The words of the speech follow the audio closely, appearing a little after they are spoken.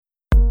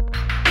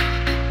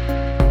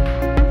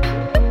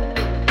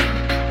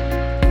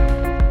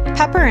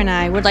Pepper and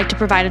I would like to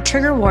provide a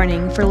trigger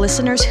warning for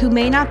listeners who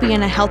may not be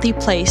in a healthy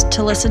place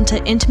to listen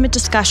to intimate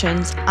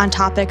discussions on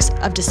topics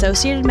of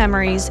dissociated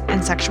memories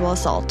and sexual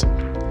assault.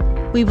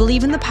 We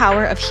believe in the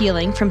power of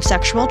healing from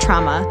sexual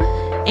trauma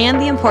and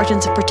the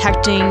importance of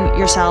protecting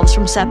yourselves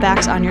from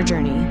setbacks on your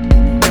journey.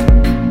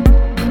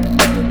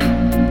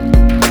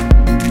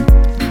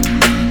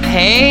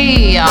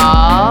 Hey,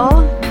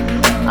 y'all.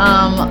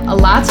 A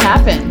lot's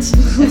happened.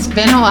 It's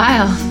been a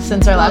while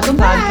since our last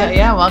podcast.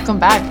 Yeah, welcome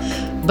back.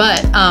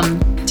 But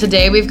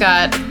today we've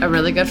got a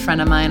really good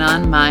friend of mine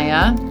on,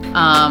 Maya.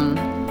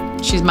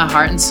 She's my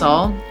heart and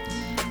soul.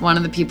 One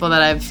of the people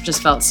that I've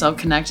just felt so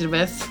connected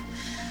with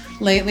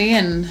lately,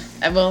 and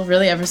well,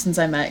 really ever since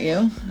I met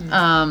you.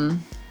 And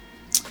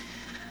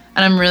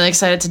I'm really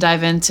excited to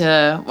dive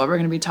into what we're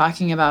going to be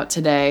talking about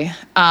today.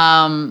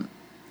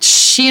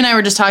 She and I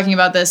were just talking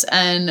about this,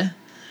 and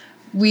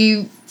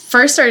we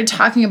first started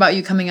talking about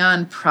you coming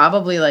on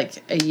probably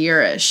like a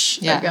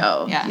year-ish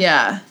ago.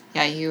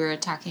 Yeah, you were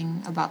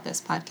talking about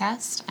this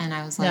podcast, and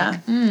I was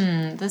like,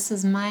 this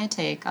is my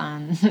take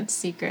on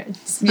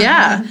secrets.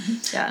 Yeah.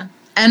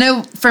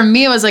 And for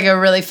me, it was like a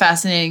really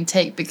fascinating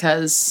take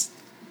because,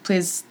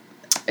 please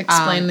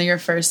explain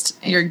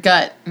your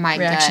gut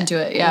reaction to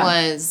it. Yeah,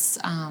 was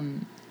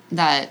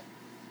that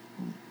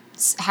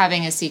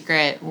having a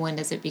secret, when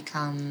does it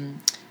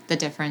become the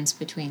difference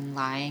between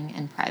lying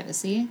and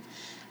privacy?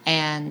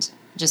 And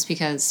just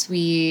because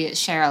we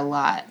share a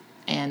lot,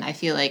 and I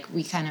feel like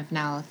we kind of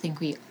now think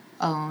we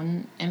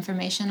own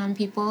information on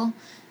people,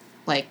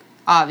 like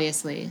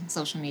obviously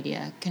social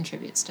media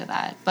contributes to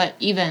that, but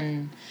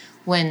even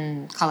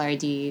when caller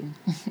ID,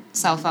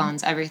 cell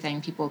phones,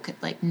 everything, people could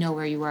like know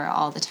where you were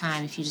all the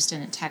time. If you just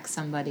didn't text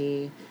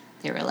somebody,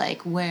 they were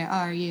like, where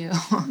are you?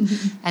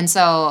 And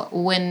so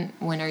when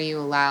are you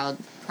allowed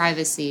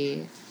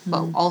privacy,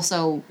 but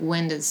also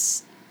when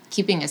does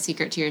keeping a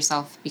secret to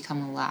yourself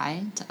become a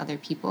lie to other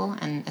people,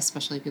 and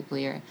especially people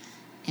you're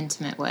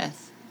intimate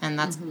with? And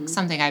that's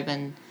something I've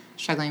been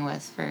struggling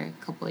with for a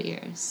couple of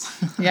years.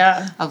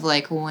 Yeah. Of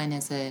like, when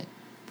is it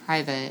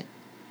private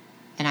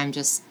and I'm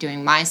just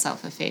doing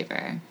myself a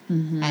favor,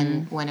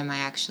 and when am I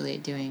actually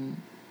doing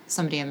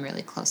somebody I'm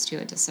really close to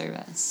a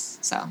disservice?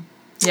 So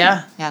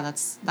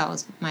that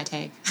was my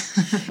take.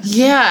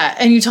 Yeah,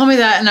 and you told me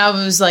that, and I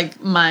was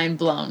like mind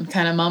blown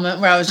kind of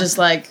moment where I was just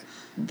like,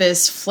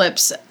 this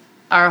flips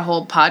our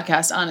whole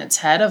podcast on its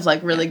head of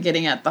like really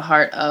getting at the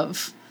heart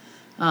of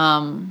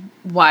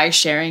why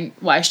share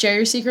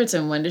your secrets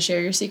and when to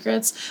share your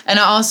secrets. And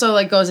it also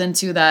like goes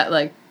into that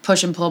like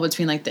push and pull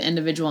between like the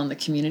individual and the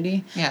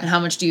community, and how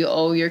much do you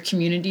owe your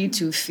community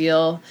to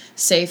feel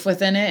safe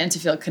within it and to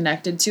feel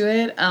connected to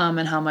it,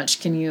 and how much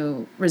can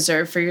you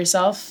reserve for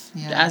yourself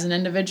as an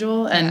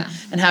individual, and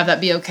have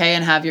that be okay,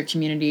 and have your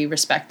community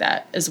respect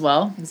that as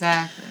well.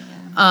 Exactly.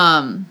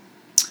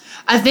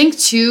 I think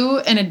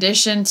too, in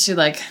addition to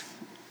like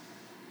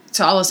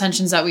to all those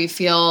tensions that we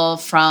feel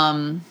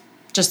from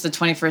just the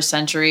 21st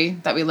century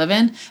that we live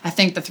in, I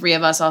think the three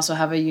of us also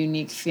have a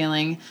unique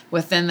feeling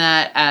within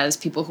that as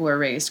people who are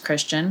raised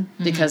Christian,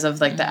 because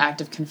of like the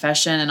act of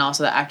confession, and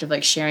also the act of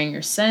like sharing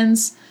your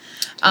sins,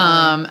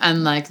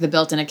 and like the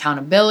built-in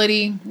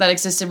accountability that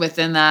existed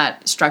within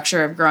that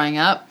structure of growing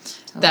up,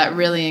 that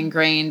really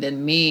ingrained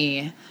in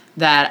me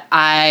that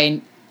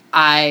I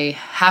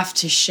have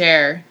to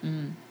share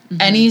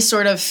any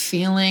sort of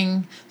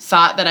feeling,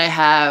 thought that I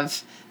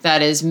have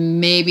that is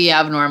maybe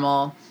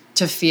abnormal,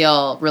 to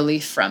feel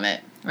relief from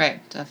it. Right,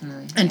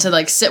 definitely. And to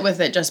like sit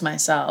with it just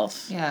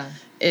myself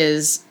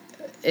is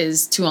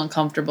too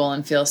uncomfortable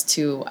and feels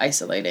too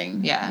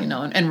isolating, you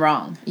know, and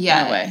wrong in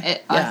a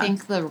way. I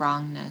think the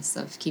wrongness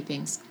of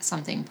keeping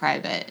something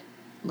private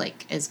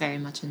like is very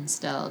much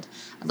instilled.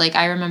 Like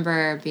I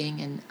remember being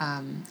in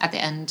at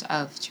the end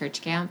of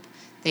church camp,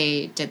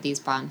 they did these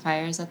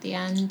bonfires at the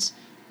end.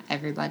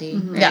 Everybody,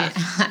 right?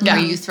 Where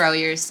you throw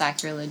your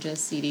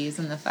sacrilegious CDs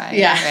in the fire,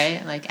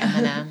 right? Like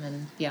Eminem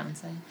and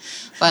Beyonce.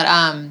 But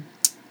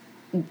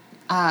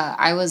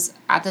I was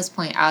at this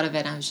point out of it,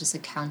 and I was just a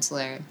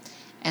counselor,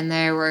 and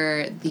there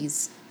were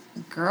these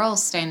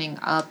girls standing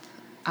up.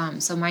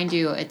 So mind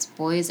you, it's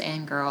boys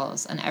and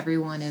girls, and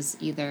everyone is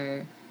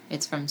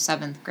it's from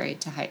 7th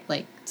grade to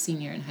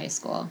senior in high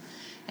school,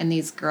 and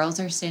these girls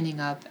are standing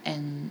up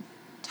and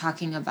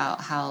talking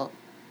about how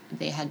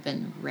they had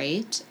been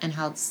raped and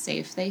how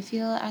safe they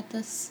feel at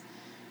this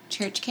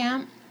church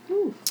camp.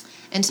 Ooh.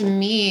 And to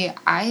me,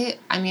 I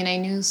mean, I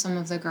knew some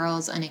of the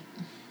girls, and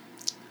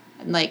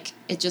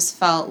it just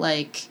felt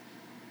like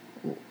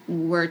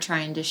we're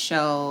trying to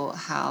show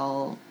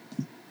how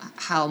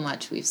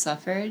much we've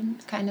suffered,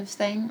 kind of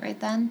thing right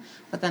then.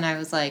 But then I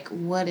was like,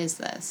 what is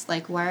this?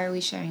 Like, why are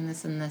we sharing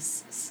this in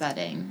this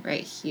setting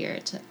right here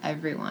to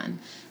everyone?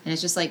 And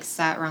it's just like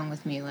sat wrong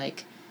with me.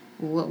 Like,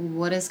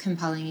 what is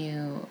compelling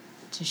you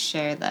to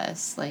share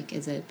this? Like,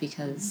 is it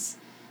because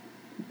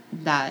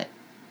that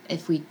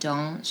if we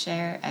don't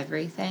share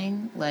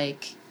everything,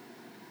 like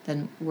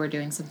then we're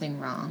doing something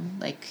wrong.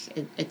 Like,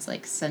 it's,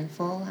 like,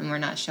 sinful, and we're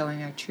not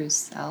showing our true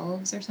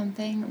selves or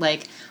something.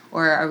 Like,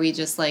 or are we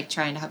just, like,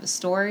 trying to have a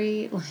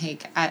story?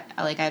 Like, I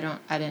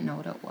didn't know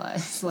what it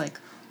was. Like,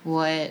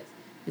 what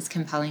is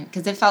compelling?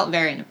 Because it felt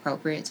very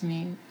inappropriate to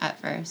me at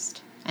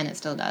first, and it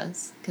still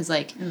does. Because,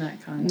 like, in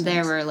that context,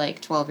 there were,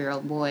 like,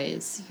 12-year-old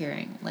boys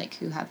hearing, like,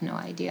 who have no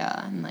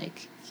idea, and,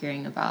 like,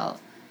 hearing about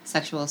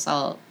sexual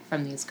assault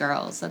from these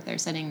girls that they're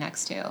sitting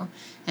next to. And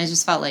it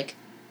just felt, like,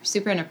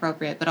 super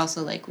inappropriate, but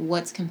also, like,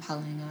 what's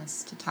compelling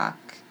us to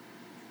talk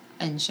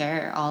and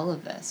share all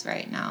of this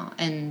right now?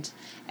 And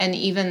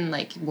even,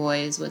 like,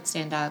 boys would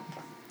stand up.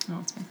 Oh,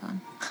 it's my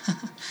phone.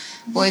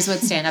 Boys would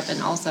stand up and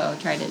also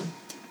try to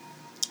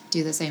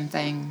do the same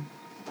thing.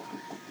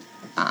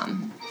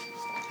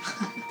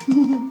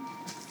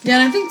 Yeah,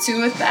 and I think, too,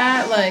 with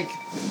that, like,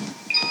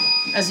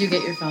 as you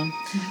get your phone,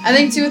 I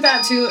think, too, with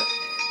that, too,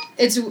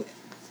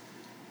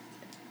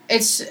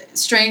 it's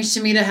strange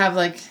to me to have,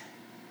 like,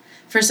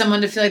 for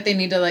someone to feel like they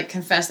need to, like,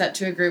 confess that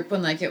to a group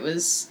when, like, it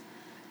was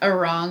a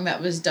wrong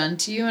that was done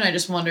to you. And I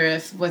just wonder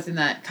if within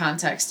that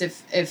context,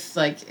 if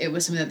like, it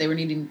was something that they were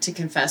needing to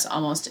confess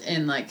almost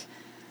in, like,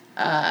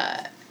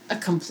 a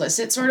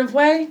complicit sort of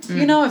way,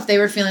 you know, if they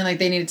were feeling like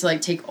they needed to,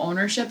 like, take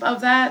ownership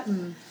of that,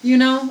 you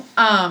know,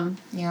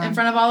 in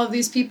front of all of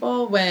these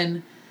people,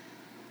 when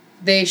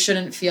they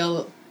shouldn't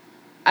feel.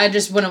 I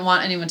just wouldn't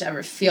want anyone to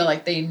ever feel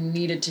like they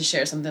needed to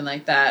share something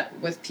like that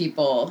with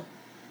people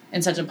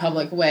in such a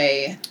public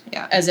way,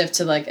 as if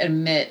to, like,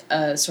 admit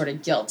a sort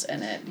of guilt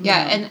in it.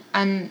 Yeah,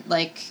 and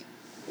like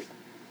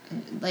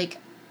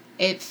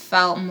it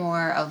felt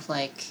more of,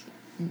 like,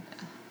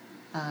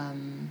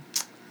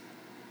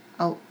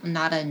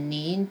 not a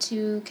need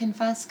to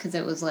confess, because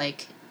it was,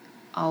 like,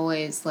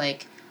 always,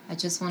 like, I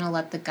just want to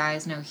let the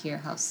guys know here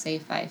how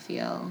safe I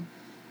feel,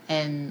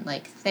 and,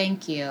 like,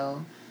 thank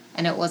you.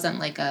 And it wasn't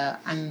like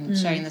I'm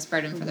sharing this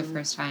burden for the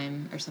first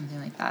time or something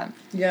like that.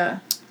 Yeah.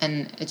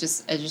 And it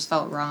just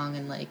felt wrong,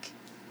 and, like,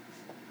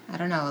 I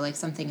don't know, like,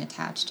 something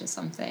attached to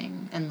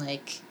something, and,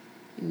 like,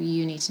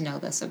 you need to know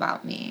this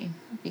about me,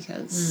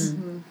 because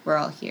we're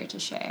all here to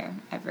share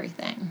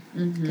everything,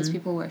 because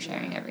people were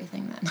sharing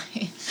everything that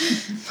night.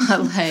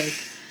 But, like,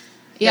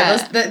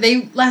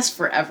 they last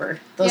forever,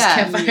 those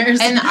campfires.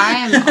 And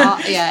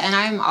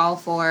I am all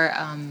for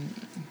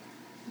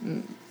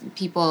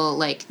people,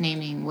 like,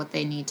 naming what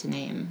they need to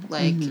name,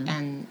 like,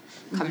 and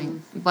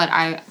coming, but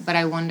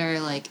I wonder,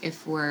 like,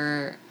 if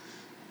we're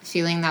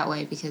feeling that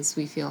way because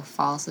we feel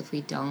false if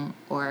we don't,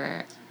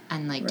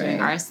 like,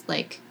 doing our,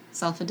 like,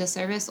 self a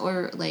disservice,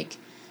 or, like,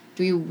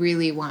 do we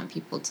really want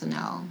people to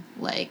know,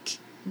 like,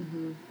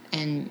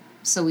 and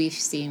so we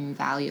seem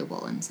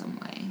valuable in some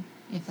way,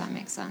 if that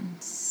makes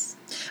sense.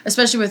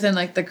 Especially within,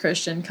 like, the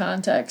Christian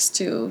context,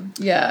 too.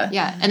 Yeah.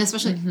 Yeah, and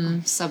especially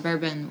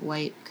suburban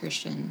white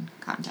Christian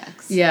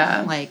context.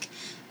 Yeah. Like,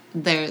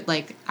 they're,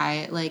 like,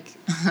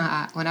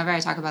 whenever I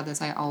talk about this,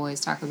 I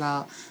always talk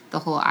about the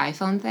whole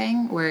iPhone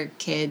thing, where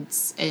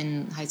kids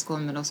in high school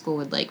and middle school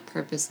would, like,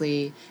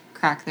 purposely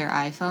crack their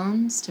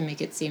iPhones to make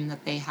it seem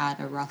that they had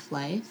a rough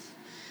life.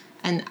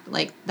 And,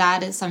 like,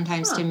 that is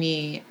sometimes, to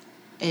me,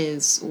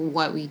 is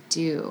what we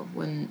do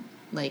when,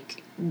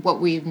 like,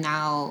 what we've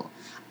now...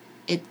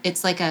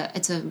 It's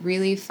a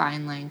really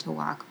fine line to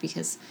walk,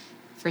 because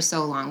for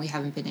so long we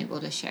haven't been able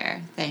to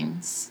share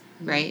things,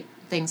 right?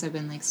 Things have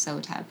been, like,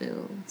 so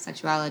taboo.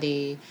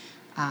 Sexuality,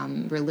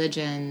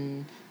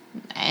 religion,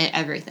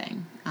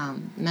 everything,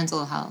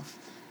 mental health.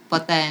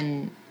 But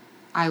then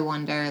I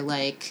wonder,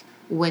 like,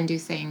 when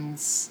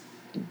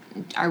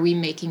are we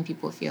making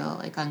people feel,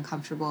 like,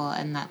 uncomfortable,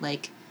 and that,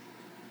 like,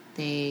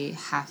 they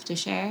have to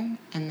share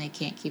and they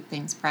can't keep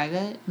things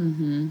private?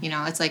 You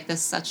know, it's, like,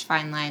 this such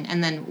fine line.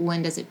 And then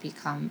when does it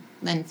become,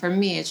 then for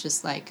me it's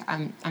just, like,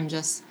 I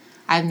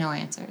have no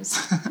answers.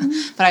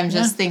 But I'm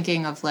just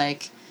thinking of,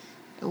 like,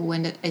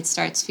 when it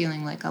starts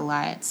feeling like a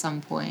lie at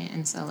some point.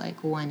 And so,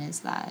 like, when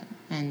is that,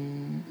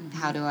 and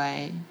how do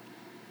I,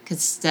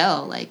 because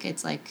still, like,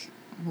 it's, like,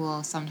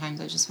 well, sometimes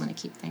I just want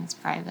to keep things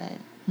private.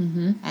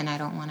 And I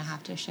don't want to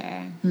have to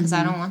share, because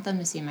I don't want them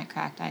to see my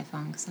cracked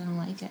iPhone, because I don't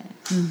like it.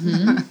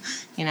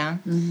 You know?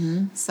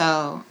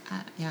 So,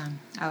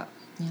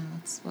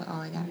 that's all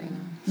I got right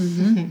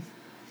now.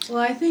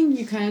 Well, I think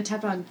you kind of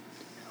tapped on,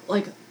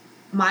 like,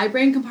 my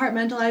brain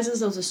compartmentalizes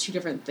those as two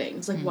different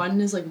things. Like,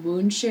 one is, like,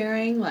 wound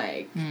sharing,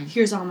 like,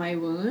 here's all my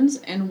wounds,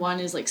 and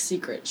one is, like,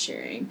 secret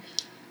sharing.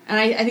 And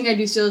I think I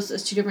do see those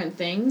as two different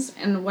things.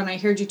 And when I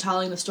heard you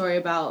telling the story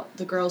about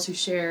the girls who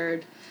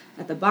shared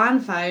at the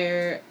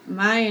bonfire,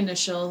 my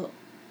initial,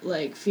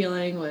 like,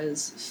 feeling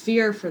was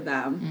fear for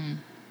them,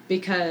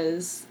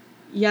 because,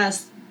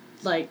 yes,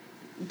 like,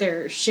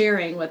 they're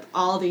sharing with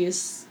all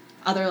these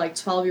other, like,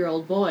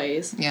 12-year-old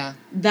boys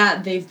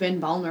that they've been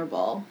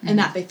vulnerable and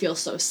that they feel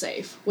so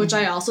safe, which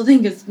I also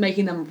think is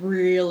making them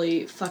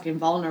really fucking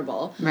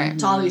vulnerable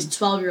to all these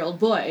 12-year-old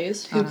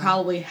boys who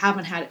probably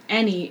haven't had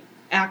any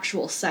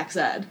actual sex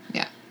ed,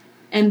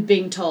 and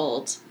being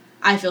told,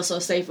 I feel so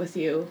safe with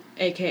you,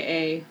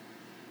 aka,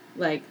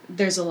 like,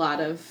 there's a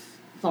lot of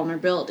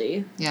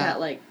vulnerability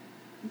that, like,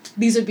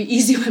 these would be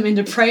easy women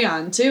to prey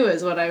on, too,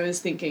 is what I was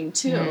thinking,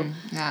 too.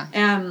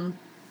 Yeah.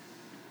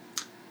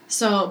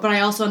 So, but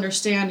I also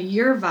understand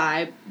your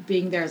vibe,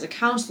 being there as a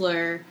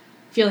counselor,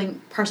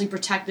 feeling partially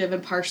protective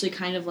and partially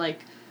kind of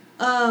like,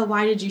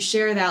 why did you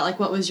share that? Like,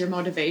 what was your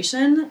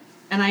motivation?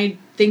 And I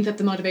think that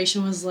the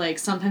motivation was, like,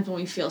 sometimes when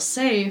we feel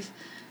safe,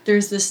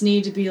 there's this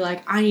need to be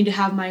like, I need to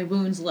have my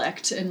wounds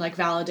licked and, like,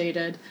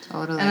 validated.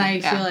 Totally. And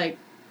I feel like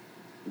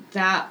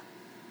that...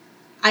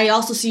 I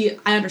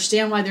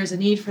understand why there's a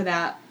need for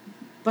that,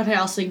 but I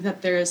also think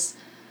that there's,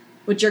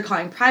 what you're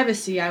calling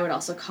privacy, I would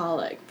also call,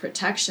 like,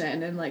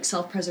 protection and, like,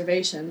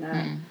 self-preservation,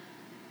 that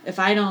if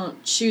I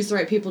don't choose the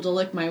right people to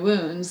lick my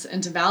wounds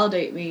and to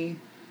validate me,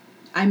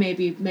 I may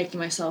be making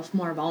myself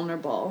more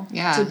vulnerable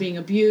to being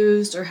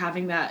abused or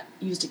having that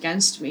used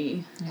against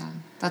me. Yeah,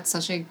 that's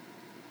such a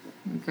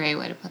great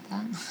way to put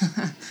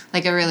that.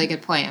 Like, a really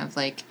good point of,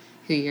 like,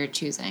 who you're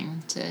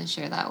choosing to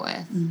share that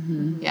with.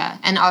 Mm-hmm. Yeah,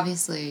 and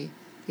obviously...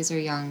 these are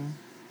young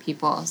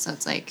people, so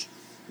it's like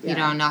you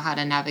don't know how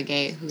to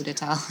navigate who to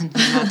tell and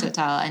who not to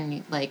tell,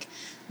 and like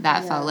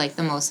that felt like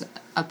the most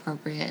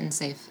appropriate and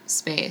safe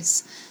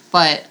space.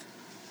 But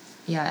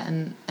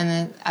and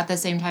then at the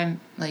same time,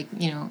 like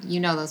you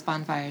know those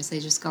bonfires, they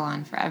just go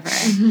on forever,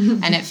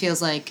 and it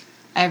feels like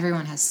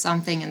everyone has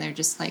something, and they're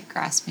just like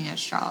grasping at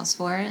straws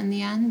for it in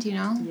the end,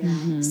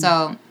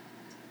 So,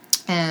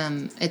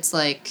 it's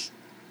like,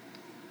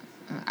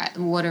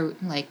 what are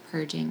like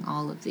purging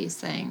all of these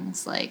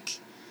things, like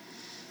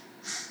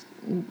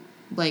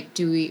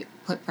do we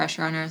put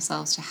pressure on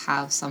ourselves to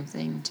have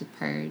something to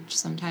purge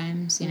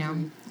sometimes,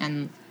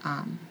 and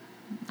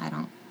I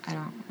don't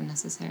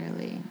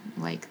necessarily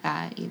like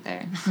that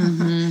either.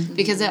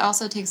 Because it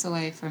also takes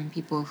away from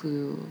people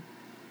who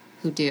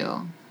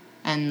do,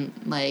 and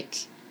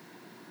like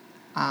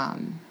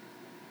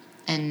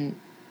and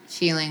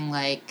feeling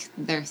like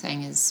their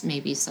thing is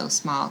maybe so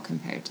small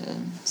compared to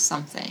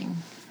something,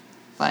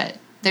 but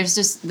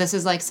this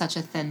is like such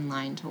a thin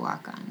line to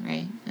walk on,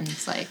 right? And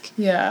it's like,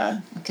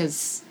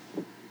 because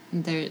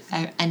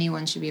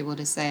anyone should be able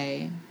to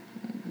say,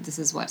 this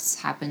is what's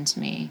happened to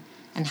me,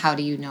 and how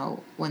do you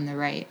know when the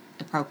right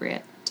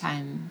appropriate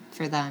time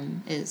for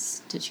them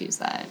is to choose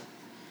that?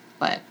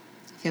 But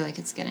I feel like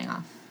it's getting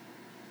off.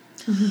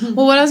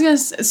 Well, what I was going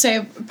to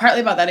say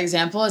partly about that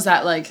example is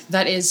that, like,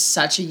 that is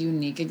such a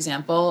unique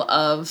example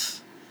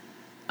of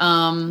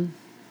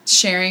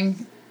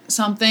sharing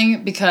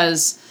something,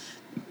 because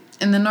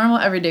in the normal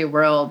everyday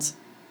world,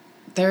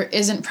 there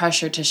isn't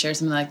pressure to share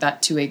something like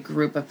that to a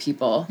group of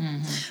people.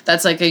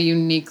 That's like a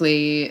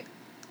uniquely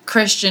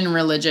Christian,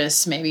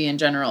 religious, maybe in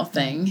general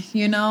thing,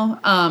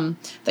 that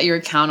you're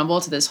accountable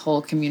to this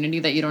whole community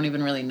that you don't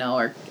even really know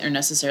or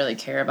necessarily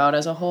care about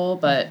as a whole,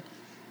 but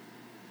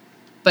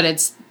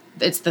it's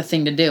the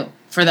thing to do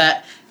for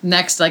that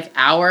next like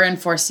hour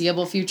and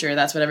foreseeable future.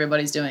 That's what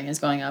everybody's doing, is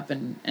going up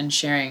and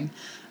sharing.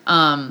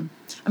 I'm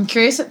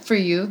curious for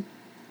you,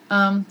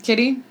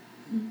 Kitty,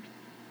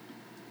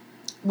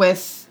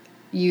 with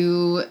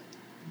you,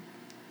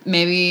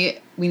 maybe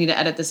we need to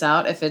edit this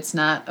out if it's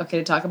not okay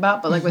to talk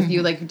about, but like with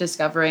you, like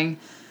discovering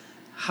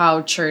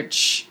how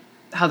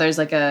there's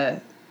like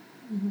a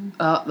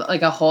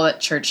hole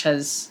that church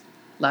has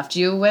left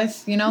you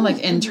with, like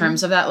in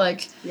terms of that,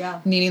 like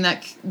needing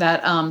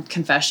that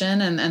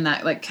confession and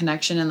that like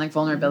connection and like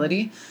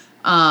vulnerability.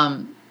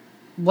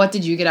 What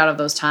did you get out of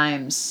those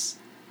times,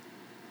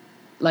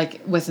 like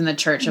within the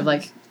church, of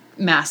like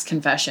mass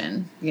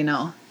confession,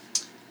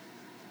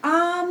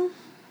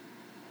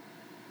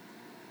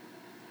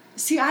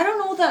 See, I don't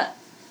know that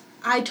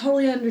I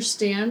totally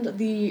understand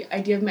the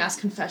idea of mass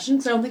confession,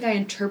 because I don't think I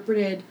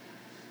interpreted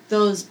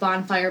those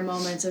bonfire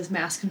moments as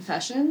mass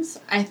confessions.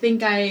 I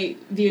think I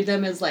viewed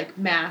them as like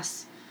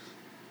mass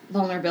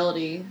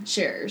vulnerability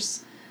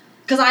shares.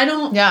 Because I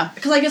don't...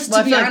 Because I guess,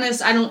 to be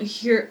honest, I don't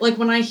hear... Like,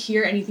 when I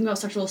hear anything about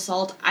sexual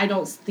assault, I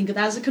don't think of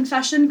that as a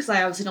confession, because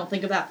I obviously don't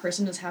think of that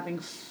person as having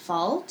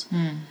fault.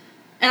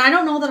 And I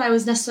don't know that I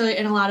was necessarily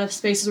in a lot of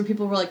spaces where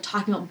people were, like,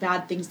 talking about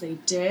bad things they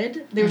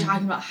did. They were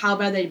talking about how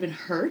bad they'd been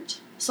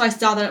hurt. So I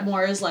saw that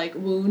more as, like,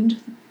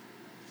 wound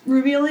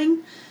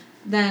revealing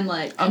than,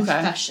 like,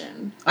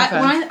 confession. Okay.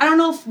 I don't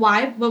know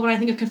why, but when I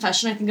think of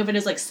confession, I think of it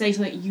as, like, saying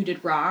something that you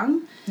did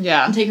wrong.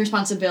 And take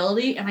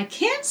responsibility. And I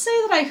can't say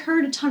that I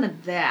heard a ton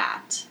of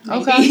that.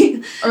 Maybe.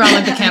 Okay. Around,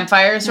 like, the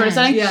campfire sort of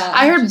setting? Yeah.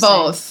 I heard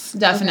both,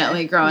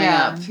 definitely, growing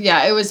up.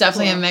 Yeah, it was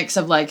definitely a mix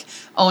of, like,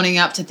 owning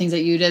up to things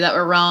that you did that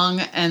were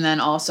wrong, and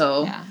then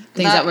also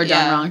things that were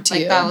done wrong to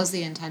you. Like, that was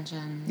the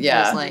intention.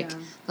 Yeah. It was, like,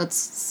 let's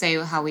say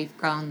how we've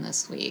grown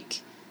this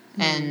week.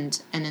 And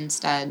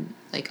instead,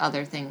 like,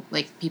 other things,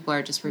 like, people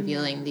are just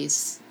revealing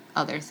these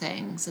other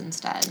things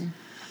instead.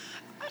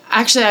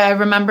 Actually, I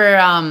remember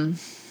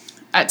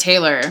at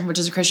Taylor, which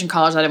is a Christian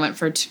college that I went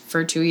for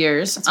 2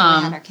 years. That's where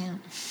we had our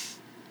camp.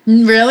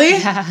 Really?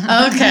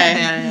 Yeah. Okay.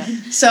 Yeah.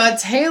 So at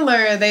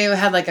Taylor, they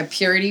had, like, a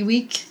purity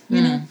week,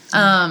 you know?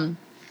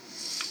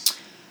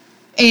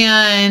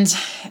 And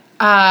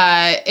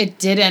it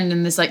did end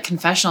in this, like,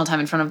 confessional time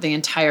in front of the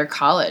entire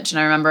college. And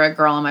I remember a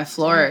girl on my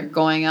floor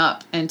going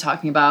up and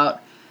talking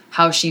about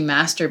how she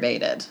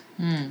masturbated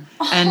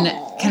and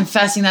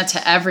confessing that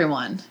to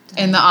everyone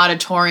in the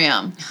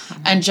auditorium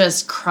and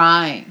just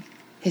crying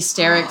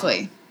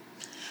hysterically.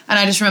 And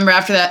I just remember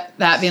after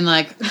that being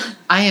like,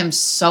 I am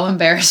so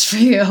embarrassed for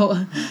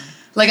you.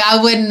 Like,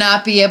 I would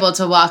not be able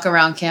to walk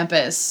around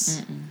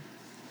campus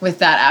with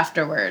that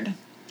afterward.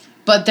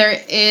 But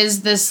there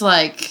is this,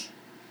 like,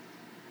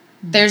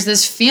 there's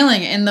this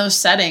feeling in those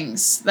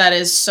settings that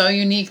is so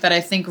unique that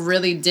I think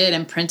really did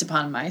imprint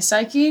upon my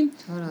psyche.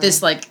 Totally.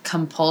 This, like,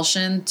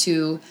 compulsion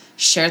to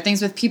share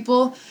things with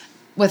people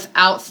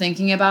without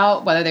thinking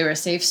about whether they were a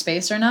safe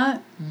space or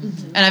not.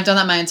 And I've done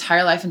that my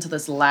entire life until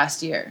this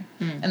last year.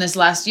 And this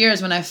last year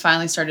is when I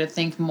finally started to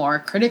think more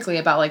critically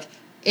about, like,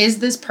 is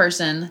this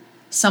person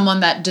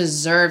someone that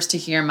deserves to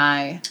hear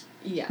my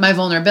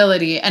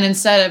vulnerability? And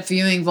instead of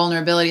viewing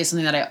vulnerability as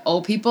something that I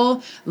owe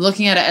people,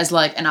 looking at it as,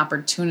 like, an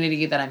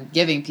opportunity that I'm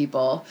giving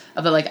people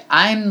of, like,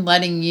 I'm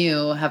letting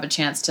you have a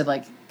chance to,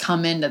 like,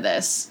 come into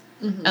this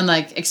and,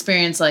 like,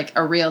 experience, like,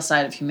 a real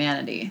side of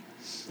humanity.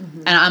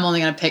 And I'm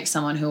only going to pick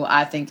someone who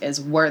I think is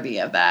worthy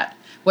of that,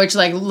 which,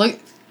 like,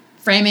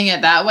 framing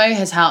it that way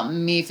has helped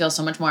me feel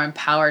so much more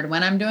empowered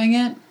when I'm doing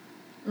it.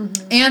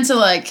 And to,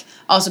 like,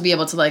 also be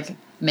able to, like,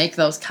 make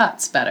those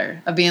cuts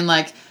better of being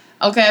like,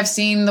 okay, I've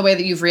seen the way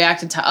that you've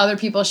reacted to other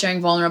people sharing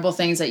vulnerable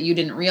things that you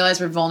didn't realize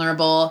were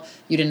vulnerable.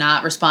 You did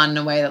not respond in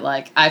a way that,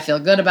 like, I feel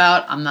good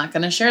about. I'm not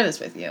going to share this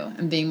with you,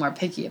 and being more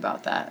picky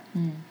about that.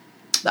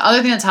 The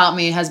other thing that's helped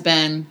me has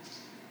been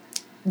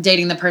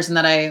dating the person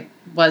that I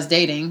was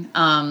dating,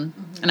 and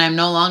I'm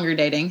no longer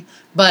dating,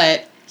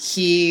 but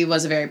he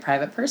was a very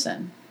private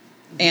person.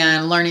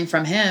 And learning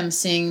from him,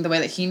 seeing the way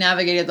that he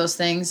navigated those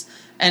things,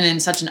 and in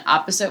such an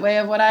opposite way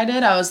of what I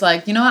did, I was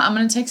like, you know what, I'm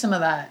going to take some of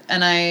that.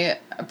 And I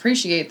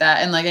appreciate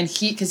that. And, like,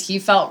 because he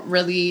felt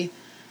really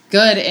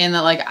good in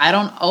that, like, I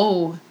don't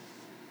owe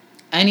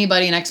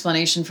anybody an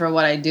explanation for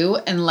what I do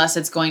unless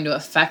it's going to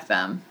affect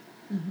them.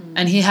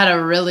 And he had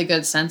a really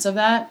good sense of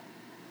that.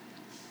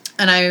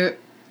 And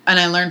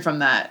I learned from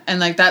that. And,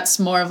 like, that's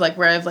more of, like,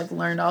 where I've, like,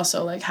 learned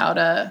also, like, how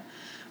to,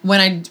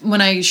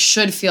 when I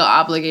should feel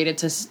obligated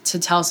to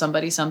tell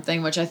somebody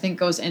something, which I think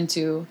goes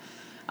into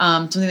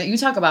something that you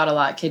talk about a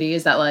lot, Kitty,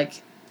 is that,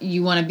 like,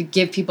 you want to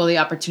give people the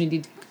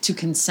opportunity to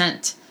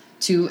consent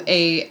to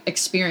a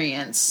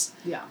experience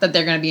that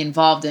they're going to be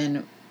involved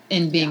in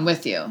being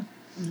with you.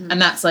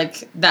 And that's,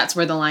 like, that's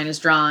where the line is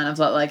drawn of,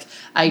 like,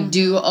 I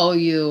do owe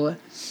you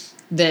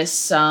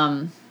this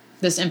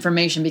this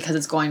information because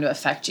it's going to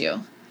affect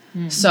you.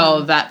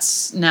 So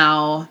that's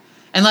now,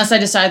 unless I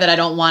decide that I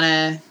don't want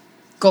to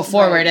go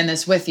forward in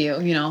this with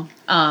you, you know.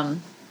 I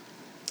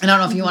don't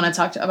know if you want to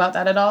talk about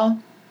that at all,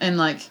 and,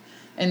 like,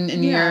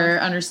 in your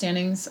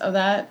understandings of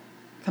that,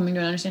 coming to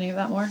an understanding of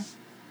that more.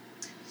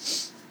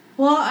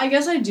 Well, I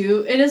guess I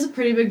do. It is a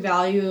pretty big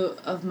value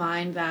of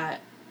mine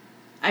that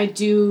I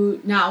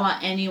do not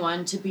want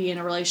anyone to be in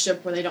a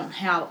relationship where they don't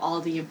have all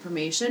the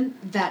information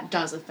that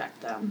does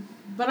affect them.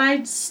 But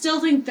I still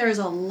think there's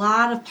a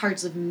lot of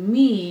parts of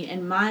me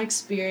and my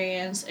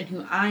experience and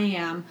who I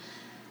am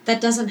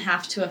that doesn't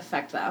have to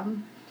affect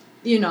them,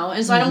 you know?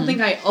 And so I don't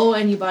think I owe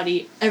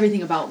anybody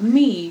everything about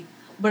me,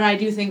 but I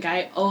do think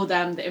I owe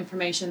them the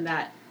information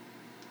that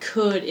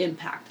could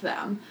impact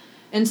them.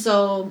 And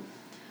so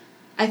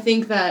I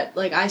think that,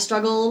 like, I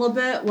struggle a little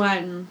bit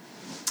when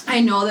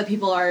I know that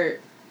people are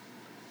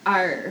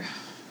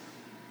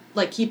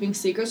like, keeping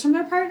secrets from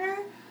their partner.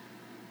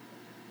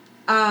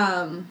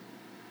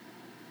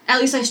 At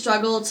least I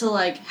struggle to,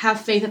 like,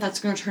 have faith that that's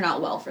going to turn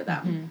out well for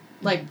them.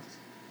 Like,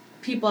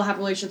 people have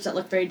relationships that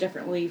look very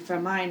differently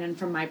from mine and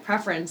from my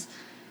preference,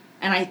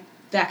 and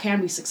that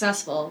can be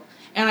successful.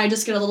 And I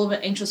just get a little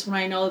bit anxious when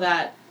I know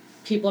that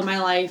people in my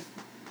life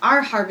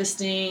are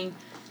harvesting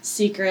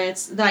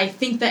secrets that I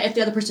think that if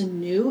the other person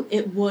knew,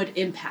 it would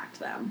impact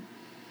them.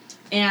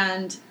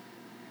 And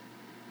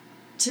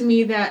to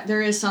me, that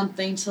there is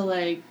something to,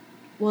 like,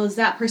 well, is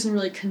that person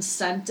really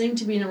consenting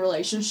to be in a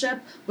relationship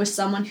with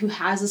someone who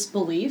has this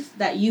belief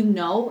that, you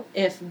know,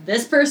 if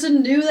this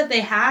person knew that they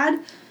had,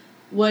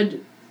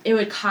 it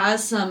would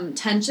cause some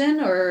tension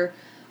or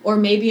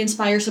maybe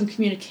inspire some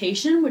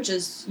communication, which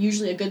is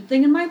usually a good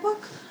thing in my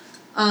book.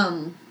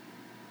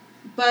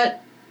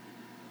 But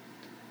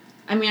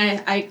I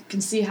mean, I can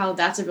see how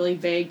that's a really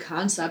vague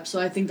concept, so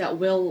I think that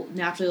will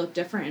naturally look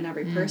different in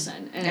every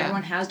person, and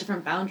everyone has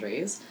different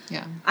boundaries.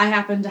 I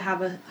happen to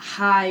have a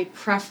high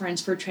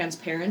preference for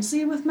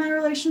transparency with my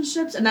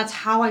relationships, and that's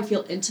how I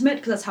feel intimate,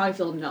 because that's how I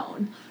feel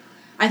known.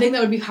 I think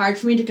that would be hard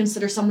for me to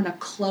consider someone a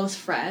close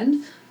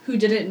friend who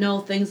didn't know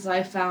things that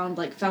I found,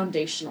 like,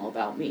 foundational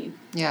about me.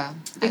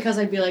 Because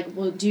I'd be like,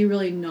 well, do you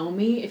really know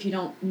me if you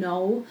don't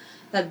know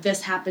that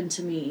this happened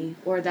to me,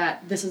 or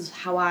that this is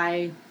how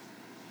I...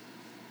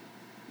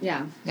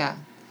 Yeah.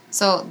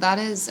 So that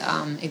is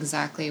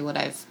exactly what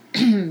I've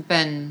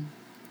been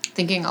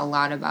thinking a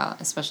lot about,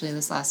 especially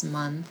this last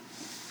month.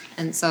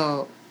 And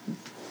so,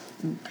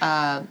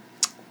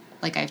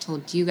 like I've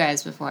told you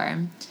guys before,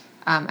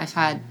 I've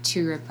had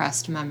 2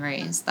 repressed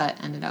memories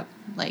that ended up,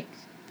 like,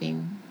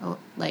 being,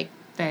 like,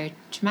 very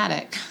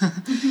traumatic.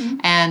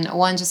 And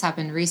one just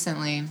happened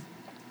recently.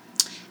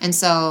 And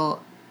so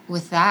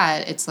with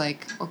that, it's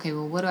like, okay,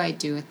 well, what do I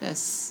do with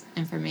this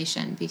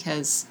information?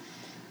 Because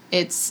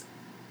is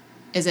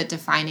it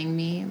defining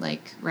me,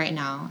 like, right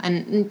now?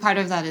 And part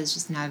of that is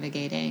just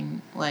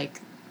navigating,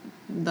 like,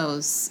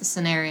 those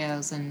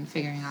scenarios and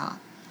figuring out,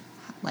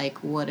 like,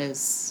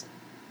 what's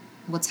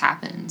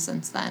happened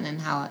since then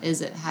and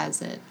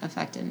has it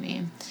affected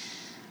me.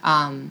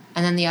 And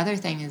then the other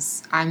thing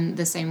is I'm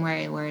the same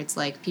way where it's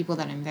like people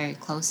that I'm very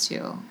close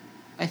to,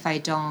 if I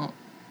don't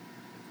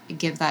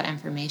give that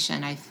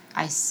information,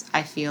 I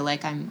feel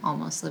like I'm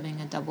almost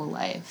living a double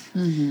life.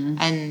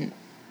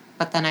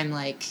 But then I'm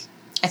like,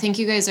 I think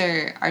you guys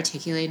are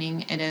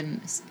articulating it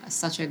in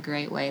such a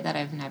great way that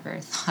I've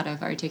never thought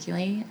of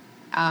articulating,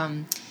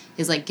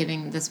 is like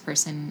giving this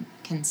person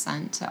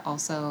consent to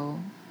also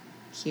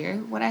hear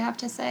what I have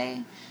to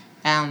say.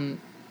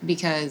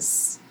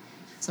 Because,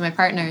 so my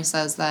partner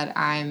says that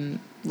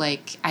I'm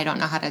like, I don't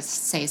know how to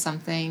say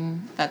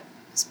something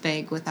that's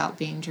big without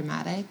being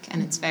dramatic.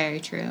 And it's very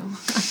true.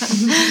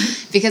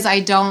 Because I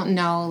don't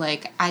know,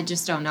 like, I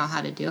just don't know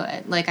how to do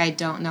it. Like, I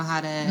don't know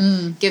how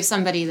to give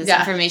somebody this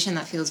information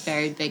that feels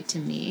very big to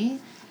me.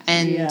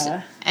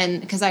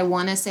 And because I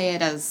want to say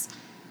it as,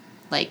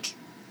 like,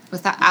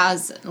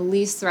 as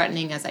least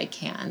threatening as I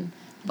can.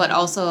 But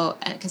also,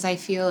 because I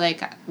feel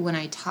like when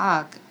I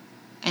talk,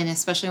 and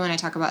especially when I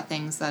talk about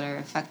things that are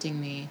affecting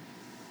me,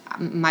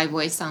 my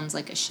voice sounds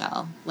like a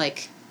shell.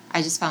 Like,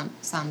 I just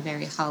sound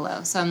very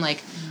hollow. So I'm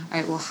like, all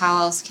right, well, how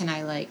else can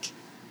I, like,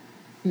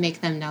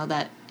 make them know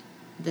that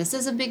this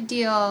is a big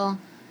deal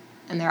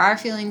and there are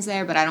feelings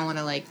there, but I don't want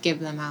to, like, give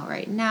them out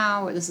right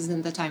now, or this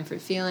isn't the time for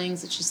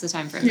feelings, it's just the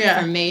time for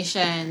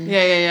information.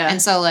 Yeah.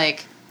 And so,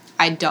 like,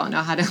 I don't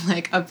know how to,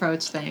 like,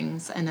 approach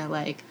things in a,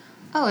 like,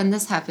 oh, and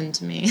this happened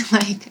to me,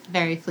 like,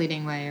 very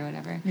fleeting way or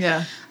whatever.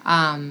 Yeah.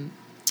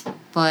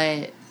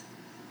 But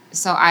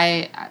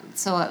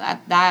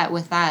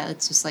with that,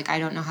 it's just like I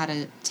don't know how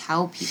to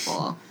tell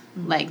people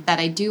like that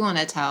I do want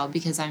to tell,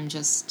 because I'm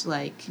just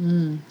like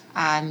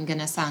I'm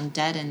gonna sound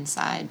dead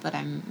inside, but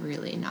I'm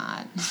really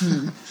not.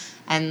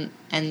 and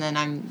then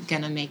I'm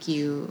gonna make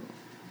you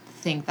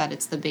think that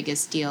it's the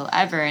biggest deal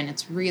ever, and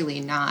it's really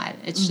not.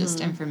 It's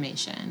just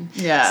information.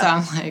 Yeah. So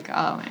I'm like,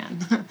 oh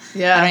man.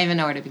 Yeah. I don't even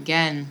know where to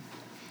begin.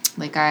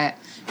 Like, I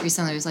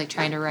recently was like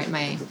trying to write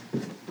my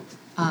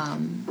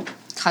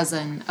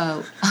cousin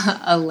a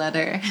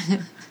letter,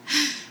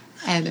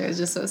 and it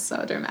was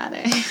so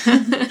dramatic.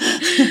 And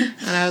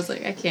I was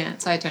like, I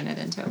can't, so I turned it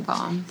into a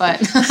poem.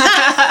 But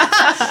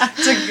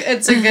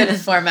it's a good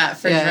format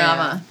for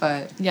drama.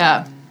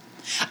 Yeah, but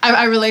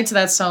I relate to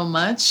that so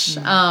much.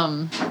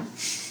 I've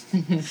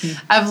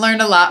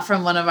learned a lot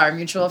from one of our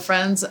mutual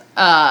friends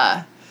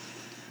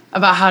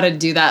about how to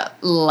do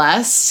that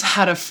less,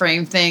 how to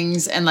frame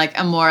things in like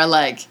a more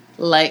like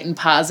light and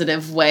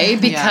positive way,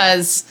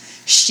 because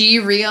she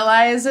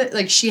realized it,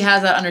 like she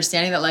has that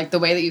understanding that like the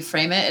way that you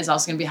frame it is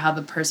also going to be how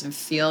the person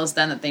feels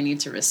then that they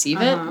need to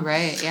receive it.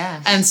 Right,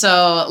 yeah. And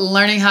so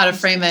learning how to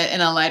frame it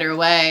in a lighter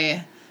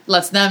way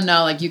lets them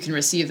know like you can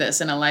receive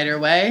this in a lighter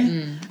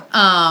way.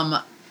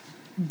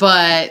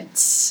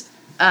 But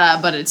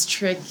it's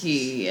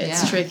tricky.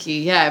 It's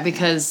tricky,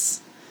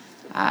 because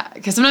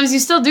sometimes you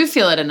still do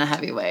feel it in a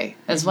heavy way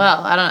as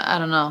well. I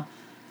don't know.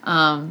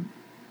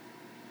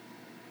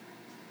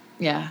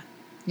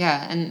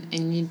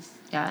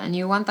 And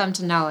you want them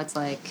to know it's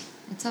like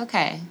it's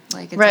okay.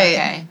 Like it's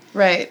okay.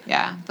 Right.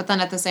 Yeah. But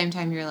then at the same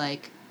time you're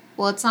like,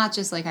 well, it's not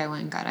just like I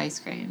went and got ice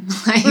cream.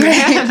 Like,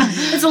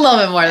 it's a little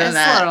bit more than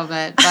that. It's a little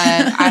bit,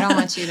 but I don't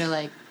want you to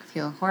like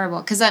feel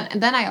horrible, because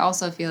then I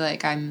also feel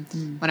like I'm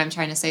when I'm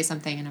trying to say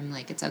something and I'm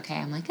like it's okay,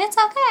 I'm like it's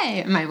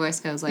okay, and my voice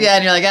goes like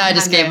and you're like I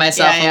just gave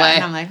myself away,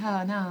 and I'm like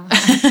oh no.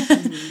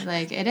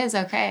 Like it is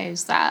okay,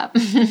 stop.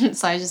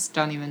 So I just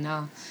don't even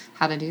know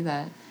how to do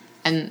that.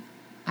 And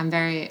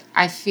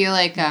I feel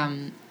like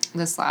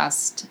this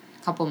last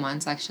couple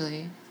months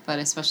actually, but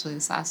especially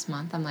this last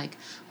month, I'm like,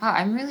 wow,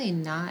 I'm really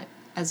not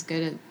as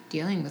good at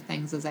dealing with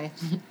things as I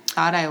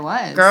thought I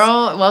was.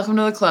 Girl, welcome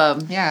to the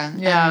club.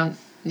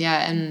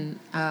 And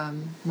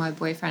my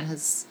boyfriend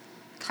has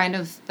kind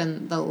of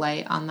been the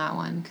light on that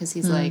one, because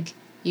he's like,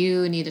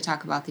 you need to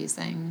talk about these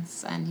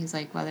things. And he's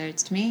like, whether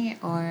it's to me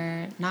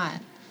or not.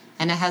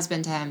 And it has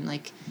been to him.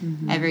 Like,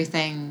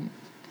 everything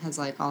has,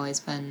 like, always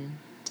been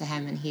to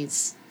him. And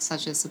he's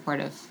such a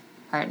supportive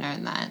partner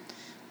in that.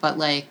 But,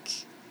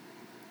 like,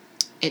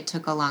 it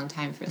took a long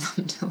time for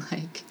them to,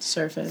 like...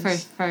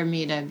 surface. For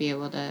me to be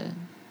able to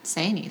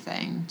say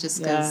anything. Just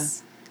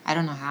because I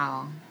don't know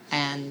how.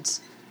 And...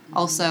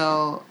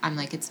 also, I'm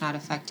like, it's not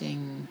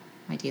affecting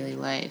my daily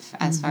life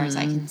as far as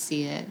I can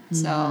see it.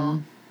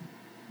 So,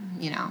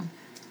 you know.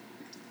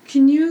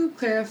 Can you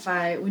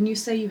clarify, when you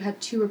say you had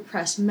 2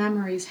 repressed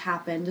memories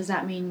happen, does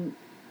that mean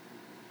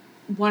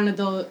one of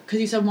those, because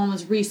you said one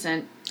was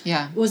recent.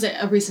 Yeah. Was it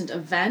a recent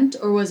event,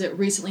 or was it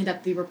recently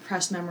that the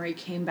repressed memory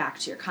came back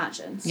to your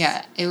conscience?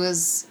 Yeah, it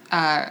was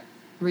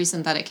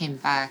recent that it came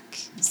back.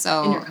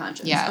 So in your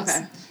conscience. Yeah.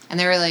 Okay. And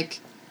they were like,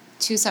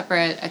 two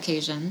separate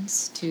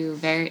occasions, two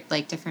very,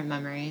 like, different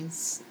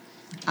memories.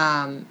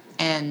 And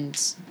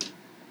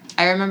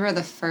I remember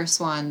the first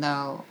one,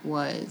 though,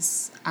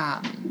 was,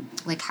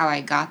 like, how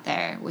I got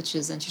there, which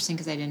is interesting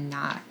because I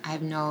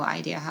have no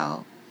idea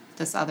how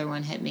this other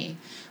one hit me.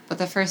 But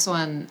the first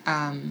one,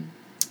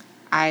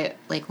 I,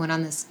 like, went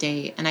on this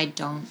date, and I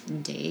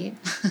don't date.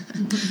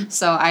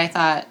 So I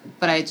thought,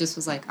 but I just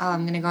was like, oh,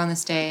 I'm going to go on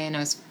this date, and I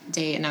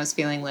was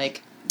feeling,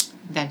 like,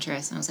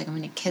 adventurous, and I was like, I'm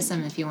going to kiss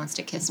him if he wants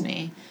to kiss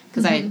me,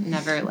 because I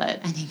never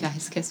let any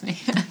guys kiss me.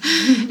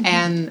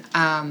 And,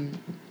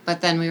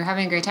 but then we were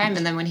having a great time,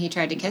 and then when he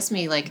tried to kiss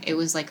me, like, it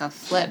was like a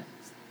flip,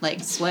 like,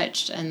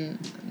 switched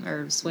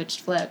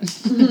flip.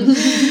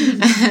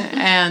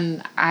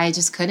 And I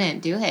just couldn't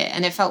do it,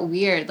 and it felt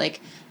weird,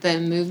 like, the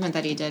movement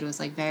that he did was,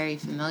 like, very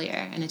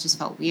familiar, and it just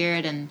felt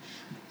weird, and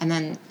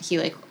then he,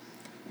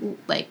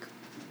 like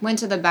went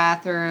to the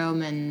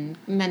bathroom, and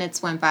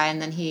minutes went by,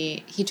 and then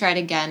he tried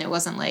again. It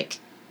wasn't, like,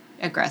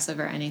 aggressive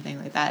or anything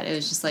like that. It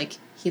was just, like,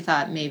 he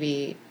thought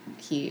maybe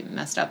he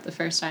messed up the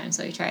first time,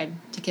 so he tried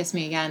to kiss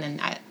me again, and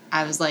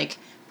I was, like,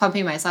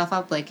 pumping myself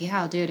up, like,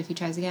 yeah, I'll do it if he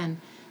tries again.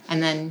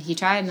 And then he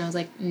tried, and I was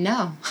like,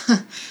 no.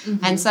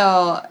 And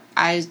so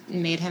I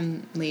made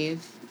him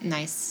leave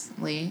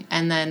nicely,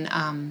 and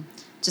then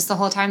just the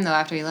whole time, though,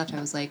 after he left, I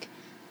was like,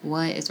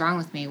 what is wrong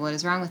with me? What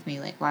is wrong with me?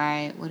 Like,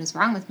 why? What is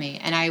wrong with me?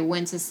 And I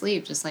went to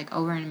sleep just, like,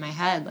 over in my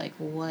head, like,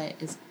 what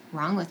is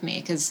wrong with me?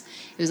 Because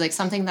it was, like,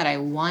 something that I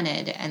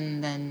wanted,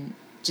 and then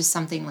just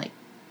something, like,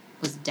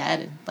 was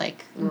dead.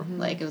 Like,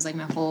 like, it was, like,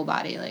 my whole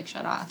body, like,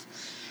 shut off.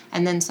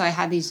 And then so I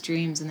had these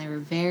dreams, and they were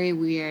very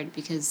weird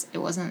because it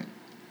wasn't,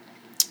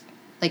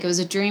 like, it was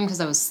a dream because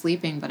I was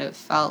sleeping, but it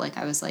felt like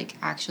I was, like,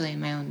 actually in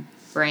my own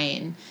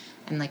brain,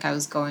 and, like, I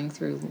was going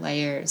through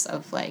layers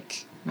of,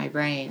 like, my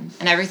brain,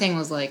 and everything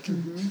was, like,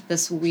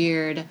 this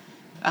weird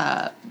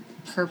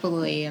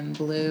purpley and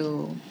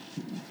blue,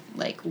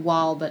 like,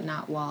 wall but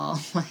not wall,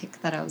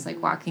 like, that I was,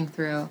 like, walking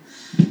through.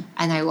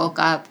 And I woke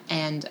up,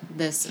 and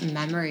this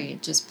memory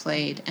just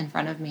played in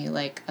front of me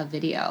like a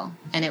video,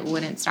 and it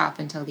wouldn't stop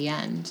until the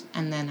end.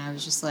 And then I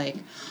was just like,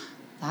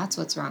 that's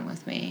what's wrong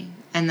with me.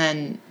 And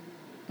then,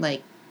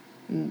 like,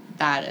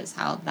 that is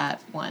how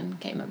that one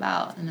came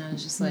about. And I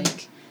was just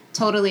like,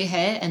 totally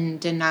hit, and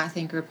did not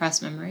think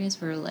repressed memories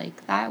were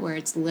like that, where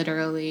it's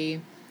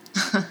literally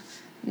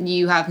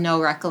you have no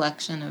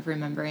recollection of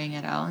remembering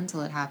it all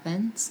until it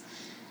happens.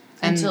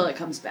 Until it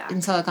comes back.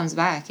 Until it comes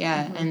back,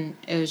 yeah. And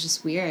it was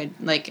just weird.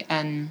 Like,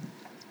 and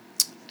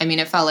I mean,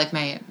 it felt like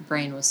my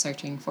brain was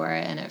searching for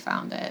it, and it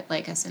found it,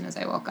 like, as soon as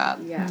I woke up.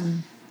 Yeah.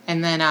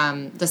 And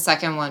then the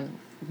second one,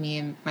 me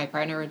and my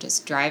partner were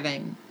just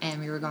driving, and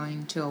we were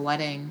going to a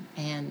wedding,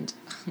 and,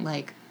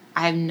 like,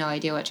 I have no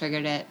idea what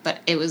triggered it, but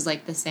it was,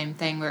 like, the same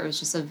thing where it was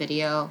just a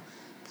video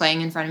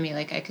playing in front of me.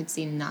 Like, I could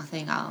see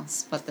nothing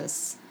else but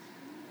this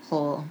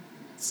whole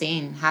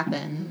scene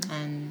happen,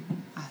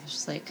 and I was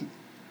just like,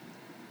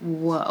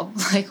 whoa,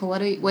 like, what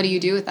do you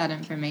do with that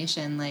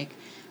information? Like,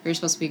 we were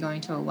supposed to be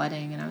going to a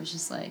wedding, and I was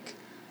just like,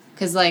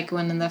 because, like,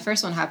 when the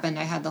first one happened,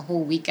 I had the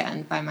whole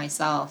weekend by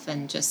myself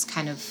and just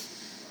kind of,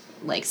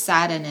 like,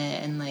 sat in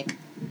it and, like,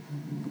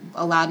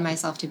 allowed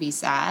myself to be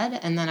sad.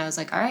 And then I was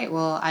like, all right,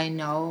 well, I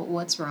know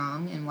what's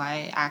wrong and why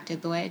I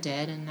acted the way I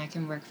did, and I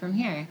can work from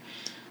here.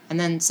 And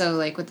then, so,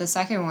 like, with the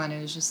second one,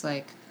 it was just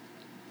like,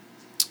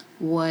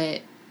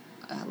 what,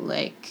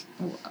 like,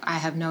 I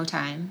have no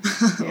time.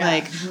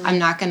 Like, I'm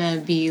not gonna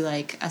be,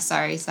 like, a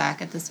sorry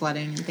sack at this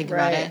wedding and think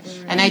about it.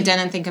 And I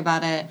didn't think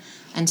about it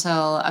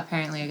until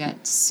apparently I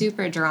got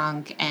super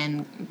drunk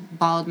and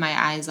bawled my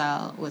eyes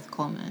out with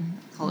Coleman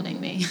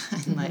holding me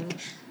and, like,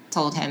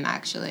 told him,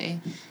 actually.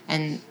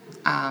 And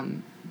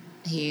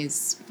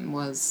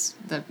was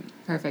the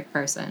perfect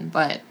person,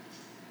 but,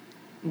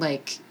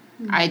 like,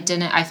 I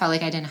felt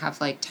like I didn't have,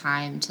 like,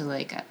 time to,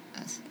 like,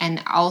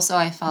 and also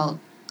I felt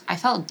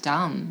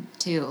dumb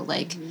too.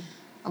 Like,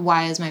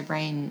 why is my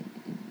brain,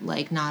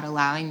 like, not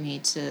allowing me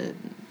to,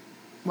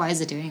 why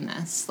is it doing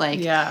this?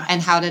 Like,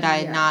 and how did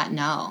I not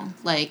know?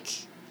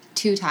 Like,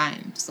 2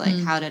 times, like,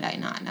 how did I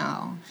not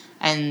know?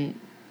 And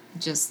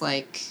just,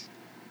 like,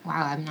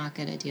 wow, I'm not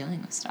good at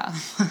dealing with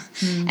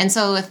stuff. And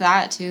so with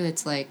that too,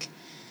 it's like,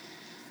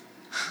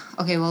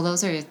 okay, well,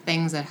 those are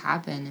things that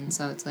happen, and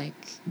so it's like,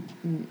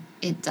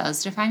 it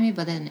does define me,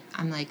 but then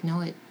I'm like,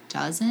 no, it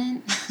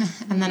doesn't.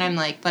 And then I'm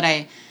like, but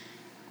I,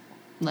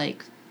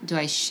 like, do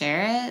I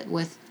share it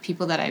with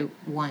people that I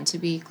want to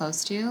be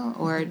close to,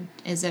 or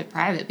is it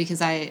private?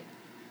 Because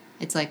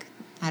it's like,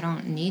 I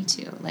don't need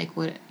to, like,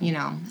 what, you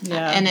know.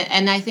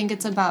 And I think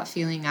it's about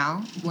feeling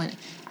out. When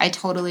I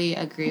totally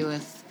agree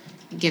with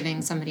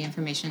giving somebody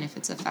information if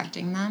it's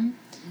affecting them,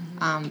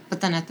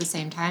 but then at the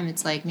same time,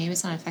 it's like, maybe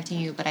it's not affecting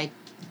you, but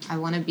I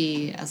want to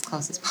be as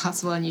close as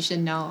possible, and you should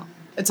know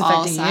it's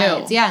affecting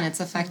you. Yeah, and it's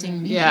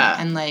affecting me.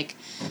 And, like,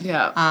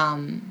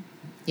 and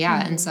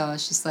so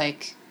it's just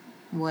like,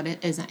 what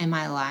am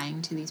I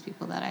lying to these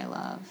people that I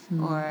love?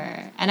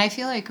 And I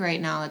feel like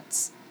right now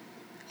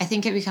I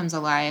think it becomes a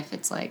lie if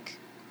it's like,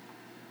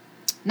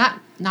 not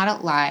a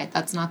lie,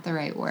 that's not the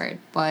right word,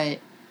 but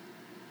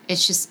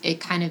it's just, it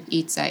kind of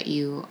eats at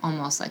you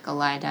almost like a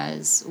lie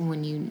does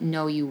when you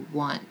know you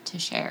want to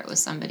share it with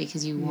somebody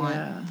because you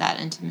want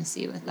that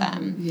intimacy with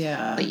them.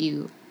 Yeah. But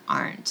you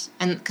aren't.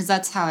 And because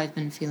that's how I've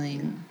been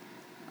feeling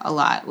a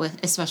lot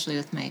with, especially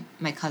with my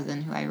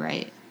cousin who I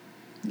write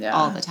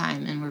all the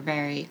time, and we're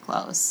very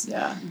close.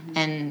 Yeah.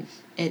 And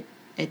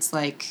it's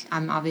like,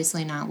 I'm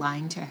obviously not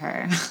lying to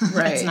her.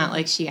 Right. It's not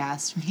like she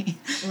asked me,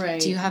 Right.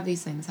 do you have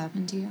these things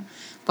happen to you?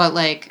 But,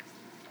 like,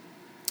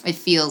 it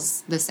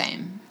feels the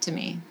same to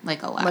me,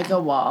 like a lie. Like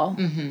a wall.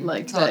 Mm-hmm.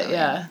 Like totally.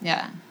 that,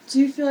 Yeah. Do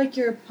you feel like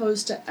you're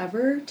opposed to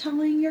ever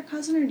telling your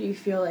cousin, or do you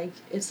feel like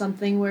it's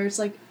something where it's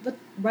like the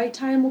right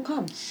time will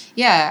come?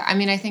 Yeah, I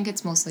mean, I think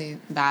it's mostly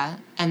that.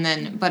 And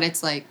then, but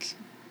it's like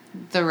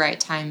the right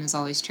time is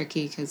always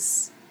tricky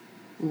because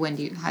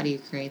how do you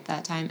create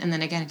that time? And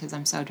then again, because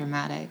I'm so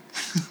dramatic,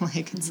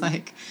 like, it's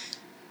like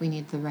we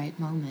need the right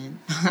moment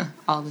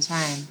all the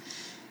time.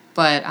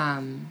 But,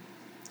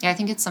 yeah, I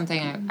think it's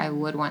something I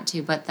would want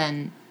to, but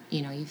then,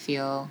 you know, you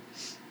feel,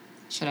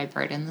 should I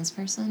burden this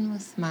person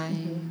with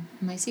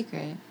my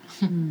secret?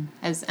 And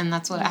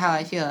that's how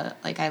I feel.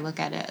 Like, I look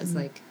at it as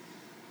like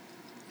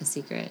a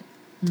secret.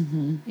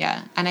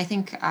 Yeah. And I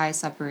think I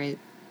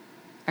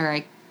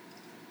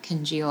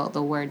congeal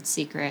the word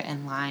secret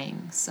and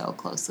lying so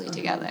closely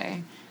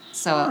together.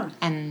 So,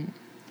 and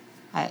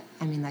I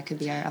mean, that could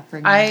be our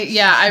upbringing.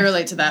 I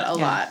relate to that a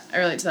lot. I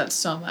relate to that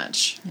so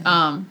much.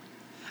 Yeah.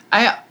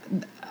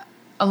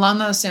 Along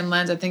those same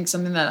lines, I think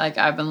something that, like,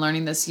 I've been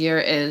learning this year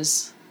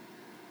is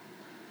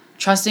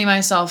trusting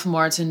myself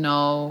more to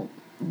know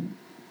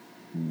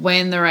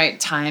when the right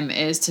time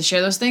is to share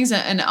those things,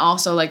 and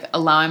also, like,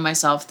 allowing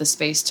myself the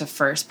space to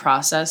first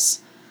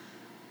process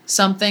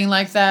something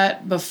like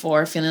that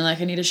before feeling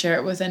like I need to share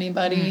it with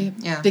anybody.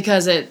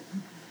 Because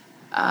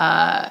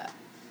I'm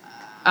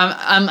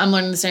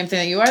learning the same thing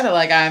that you are, that,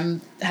 like,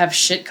 have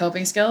shit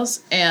coping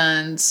skills,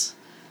 and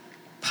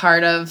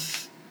part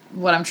of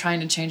what I'm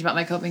trying to change about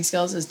my coping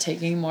skills is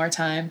taking more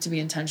time to be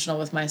intentional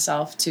with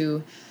myself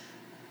to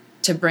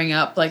bring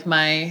up, like,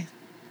 my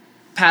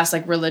past,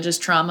 like, religious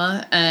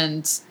trauma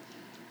and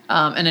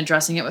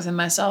addressing it within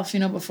myself, you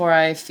know, before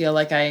I feel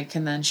like I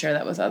can then share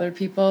that with other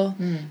people.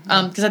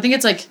 Because I think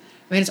it's, like,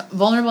 I mean, it's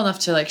vulnerable enough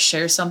to, like,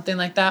 share something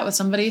like that with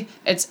somebody.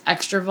 It's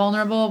extra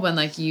vulnerable when,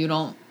 like, you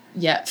don't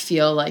yet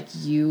feel like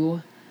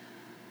you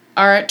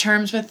are at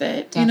terms with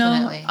it,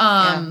 Definitely. you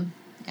know?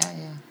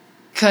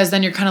 Because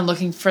then you're kind of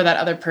looking for that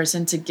other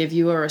person to give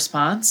you a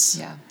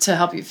response to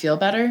help you feel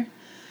better.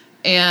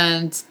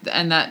 And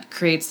that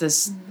creates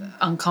this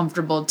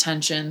uncomfortable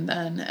tension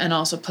then, and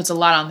also puts a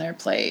lot on their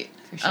plate.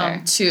 For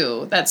sure.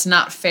 Too. That's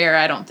not fair,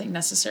 I don't think,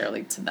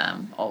 necessarily to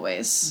them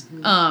always.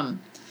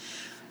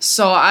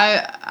 So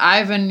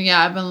I've been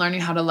learning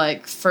how to,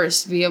 like,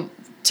 first be able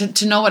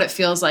to know what it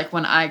feels like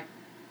when I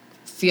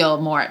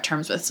feel more at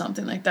terms with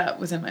something like that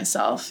within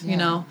myself, you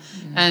know,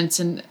 and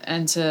to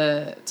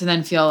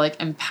then feel, like,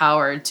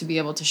 empowered to be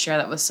able to share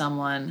that with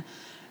someone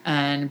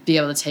and be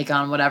able to take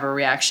on whatever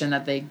reaction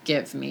that they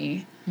give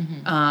me.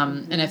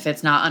 And if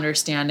it's not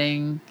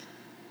understanding,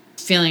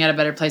 feeling at a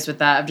better place with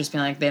that, of just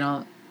being like,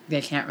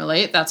 they can't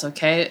relate, that's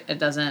okay. It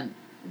doesn't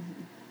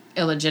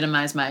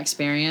illegitimize my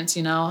experience,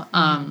 you know?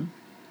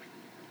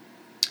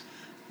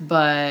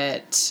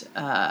 But,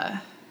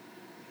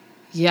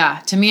 yeah,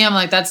 to me, I'm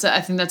like,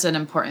 I think that's an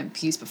important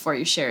piece before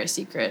you share a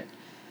secret.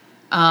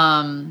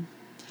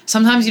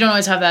 Sometimes you don't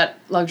always have that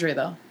luxury,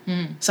 though.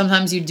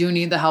 Sometimes you do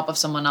need the help of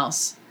someone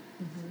else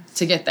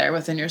to get there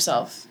within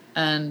yourself.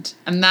 And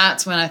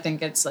that's when I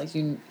think it's like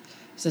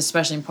it's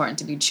especially important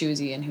to be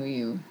choosy in who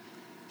you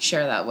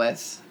share that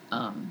with.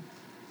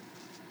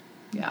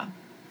 Yeah.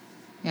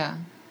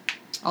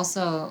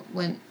 Also,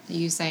 when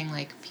you saying,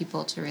 like,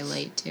 people to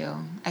relate to,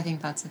 I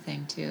think that's the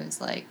thing too, is,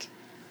 like,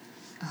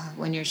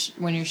 when you're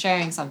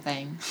sharing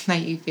something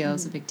that you feel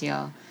is a big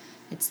deal,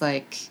 it's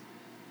like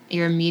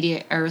your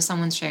immediate, or if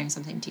someone's sharing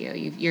something to you,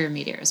 your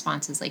immediate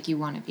response is, like, you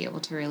want to be able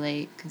to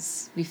relate,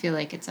 because we feel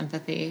like it's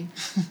empathy.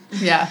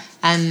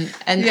 And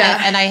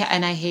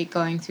I hate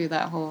going through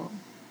that whole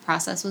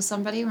process with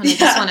somebody when I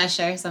just want to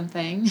share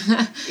something.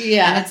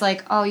 And it's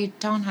like, oh, you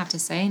don't have to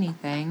say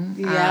anything.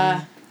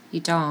 You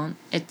don't.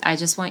 I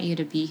just want you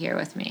to be here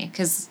with me,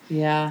 because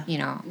you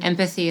know,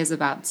 empathy is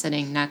about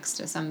sitting next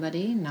to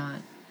somebody, not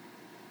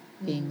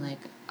being like,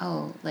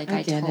 oh, like,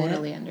 I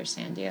totally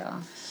understand you.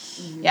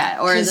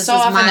 Yeah, or this so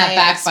is often my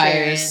that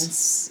backfires.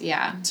 experience.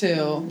 Yeah.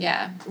 Too.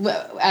 Yeah.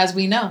 As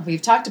we know,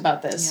 we've talked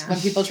about this. When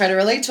people try to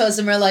relate to us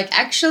and we're like,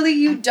 actually,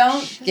 you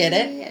don't get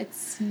it.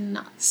 It's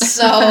not.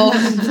 So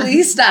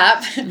please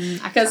stop,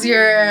 because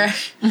you're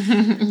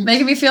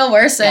making me feel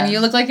worse and you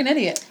look like an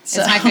idiot.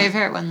 So. It's my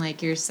favorite when,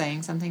 like, you're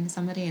saying something to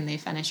somebody and they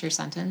finish your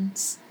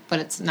sentence, but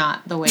it's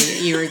not the way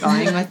that you were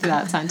going with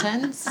that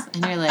sentence,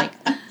 and you're like,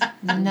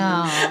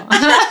 no.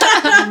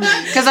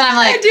 Because then I'm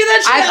like, I do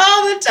that shit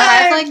all the time.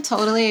 I've, like,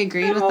 totally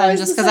agreed with them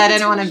just because I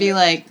didn't want to be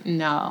like,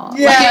 no.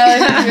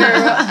 Yeah, you're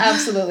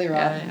absolutely wrong.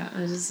 Yeah.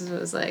 I just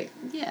was like,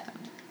 yeah.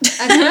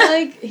 I feel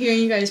like hearing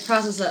you guys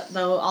process that,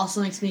 though,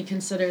 also makes me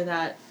consider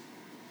that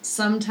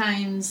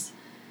sometimes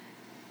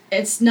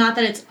it's not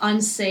that it's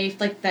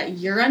unsafe, like that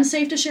you're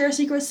unsafe to share a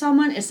secret with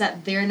someone, it's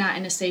that they're not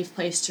in a safe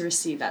place to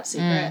receive that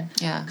secret.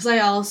 Yeah. Because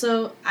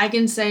I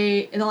can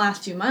say in the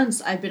last few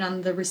months, I've been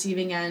on the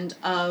receiving end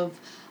of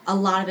a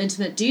lot of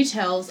intimate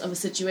details of a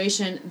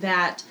situation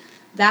that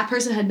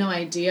person had no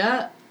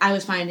idea I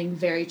was finding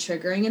very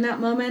triggering in that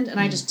moment, and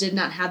I just did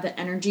not have the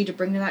energy to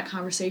bring to that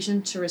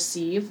conversation to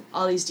receive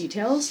all these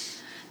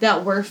details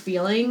that were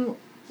feeling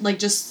like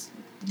just...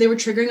 they were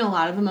triggering a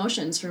lot of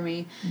emotions for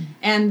me.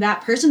 And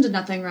that person did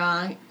nothing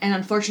wrong. And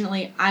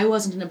unfortunately, I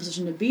wasn't in a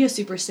position to be a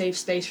super safe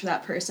space for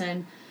that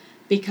person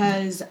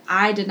because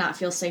I did not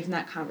feel safe in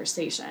that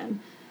conversation.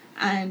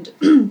 And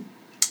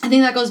I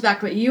think that goes back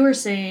to what you were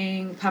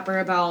saying, Pepper,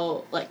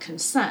 about, like,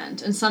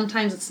 consent. And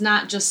sometimes it's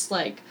not just,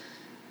 like,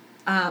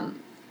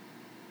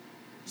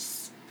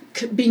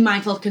 being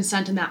mindful of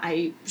consent and that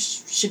I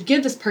should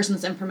give this person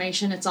this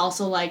information. It's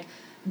also, like,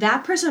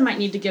 that person might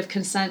need to give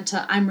consent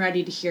to, I'm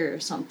ready to hear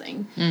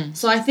something.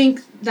 So I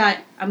think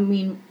that, I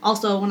mean,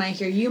 also when I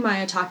hear you,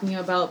 Maya, talking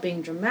about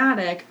being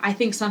dramatic, I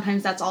think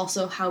sometimes that's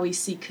also how we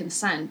seek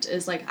consent,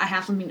 is like, I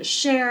have something to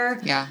share.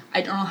 Yeah. I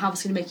don't know how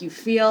it's going to make you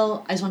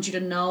feel. I just want you to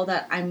know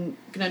that I'm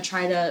going to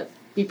try to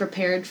be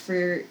prepared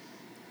for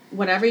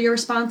whatever your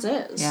response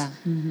is. Yeah.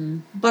 Mm-hmm.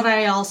 But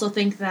I also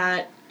think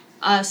that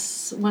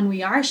us, when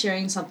we are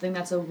sharing something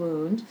that's a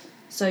wound,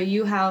 so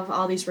you have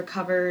all these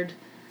recovered...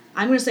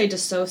 I'm going to say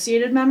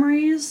dissociated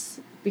memories,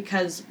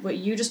 because what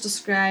you just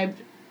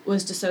described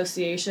was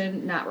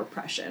dissociation, not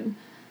repression.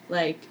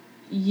 Like,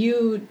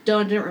 you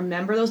didn't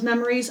remember those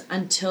memories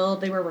until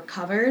they were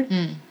recovered.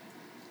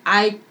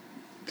 I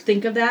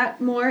think of that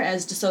more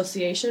as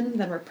dissociation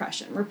than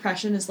repression.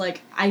 Repression is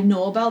like, I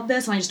know about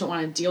this and I just don't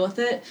want to deal with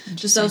it.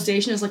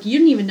 Dissociation is like, you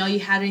didn't even know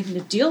you had anything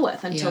to deal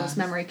with until this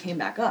memory came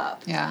back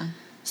up. Yeah.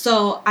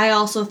 So I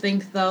also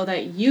think, though,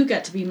 that you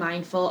get to be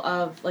mindful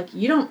of, like,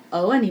 you don't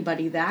owe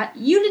anybody that.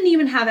 You didn't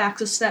even have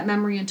access to that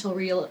memory until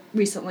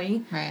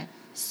recently. Right.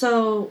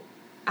 So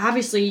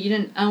obviously you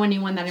didn't owe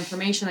anyone that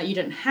information that you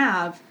didn't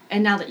have.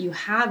 And now that you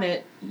have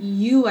it,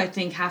 you, I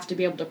think, have to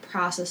be able to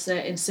process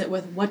it and sit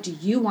with, what do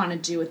you want to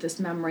do with this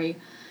memory?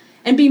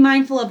 And be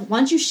mindful of,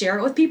 once you share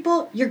it with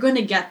people, you're going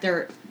to get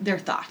their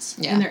thoughts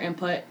and their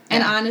input. Yeah.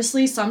 And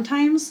honestly,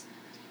 sometimes...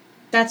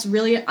 that's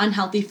really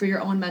unhealthy for your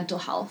own mental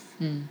health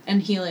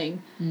and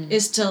healing,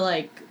 is to,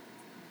 like,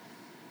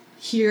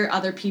 hear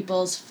other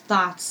people's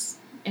thoughts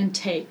and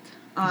take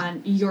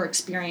on your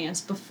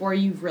experience before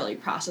you've really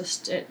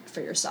processed it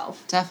for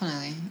yourself.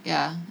 Definitely,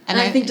 yeah. And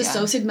I think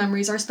dissociated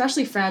memories are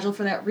especially fragile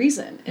for that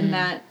reason, in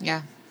that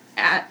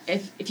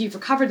if you've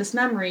recovered this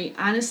memory,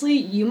 honestly,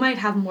 you might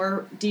have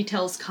more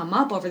details come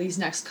up over these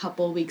next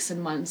couple weeks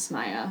and months,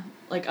 Maya,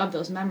 like, of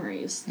those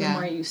memories. The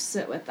more you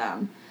sit with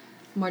them,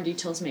 more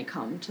details may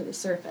come to the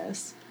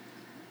surface.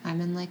 I'm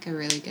in, like, a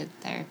really good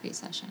therapy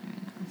session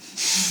right now.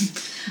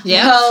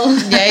 Yeah.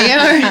 Well,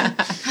 yeah,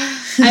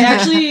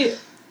 you are.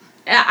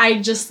 I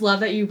just love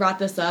that you brought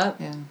this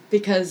up,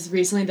 because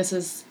recently this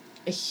is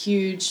a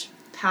huge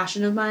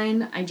passion of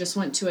mine. I just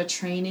went to a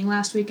training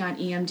last week on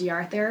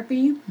EMDR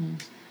therapy,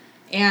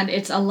 and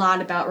it's a lot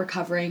about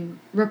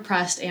recovering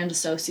repressed and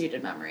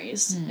dissociated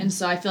memories. And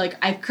so I feel like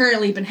I've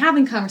currently been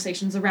having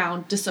conversations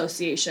around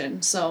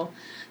dissociation, so...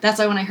 that's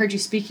why when I heard you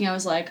speaking, I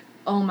was like,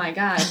 oh my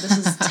God, this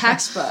is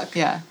textbook.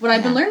 What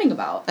I've been learning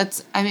about.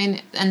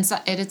 And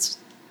it's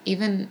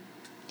even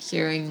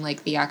hearing,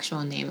 like, the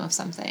actual name of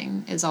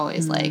something is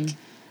always like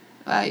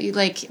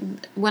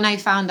when I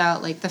found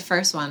out, like, the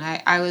first one,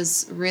 I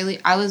was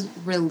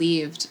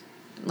relieved,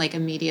 like,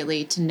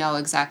 immediately to know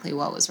exactly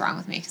what was wrong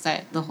with me,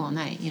 the whole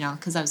night, you know,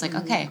 because I was like,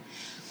 okay,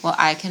 well,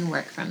 I can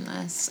work from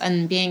this.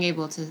 And being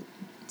able to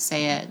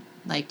say it,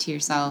 like, to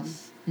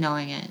yourself,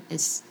 knowing it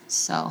is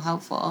so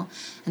helpful.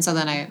 And so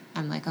then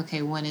I'm like,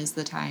 okay, when is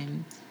the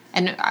time?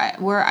 And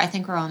I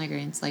think we're all in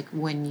agreement, like,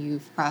 when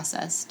you've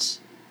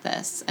processed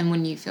this and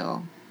when you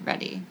feel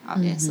ready,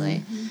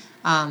 obviously.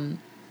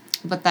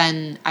 But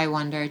then I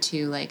wonder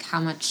too, like, how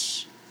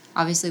much,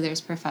 obviously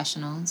there's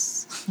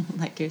professionals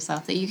like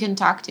yourself that you can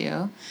talk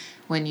to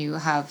when you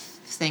have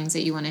things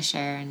that you want to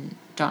share and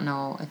don't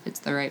know if it's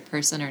the right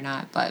person or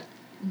not, but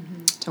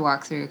to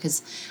walk through,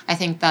 because I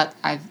think that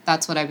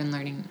that's what I've been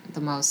learning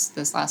the most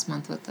this last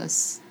month with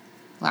this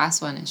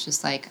last one. It's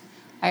just like,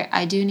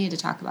 I do need to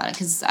talk about it,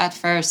 because at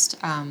first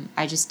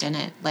I just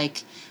didn't,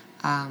 like,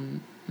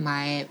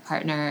 my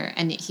partner,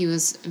 and he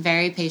was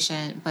very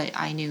patient, but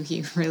I knew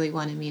he really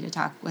wanted me to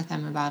talk with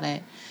him about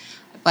it,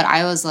 but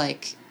I was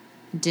like,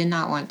 did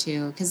not want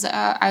to, because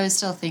I was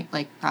still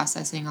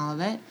processing all of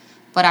it,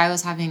 but I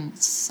was having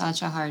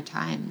such a hard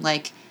time.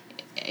 Like,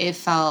 it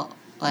felt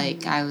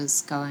like I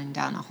was going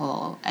down a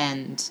hole,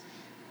 and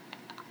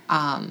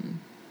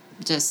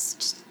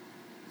just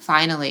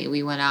finally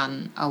we went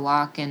on a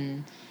walk,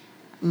 and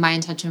my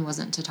intention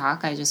wasn't to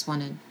talk. I just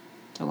wanted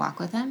to walk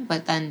with him.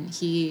 But then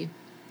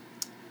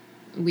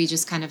we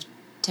just kind of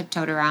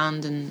tiptoed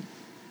around, and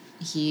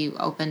he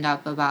opened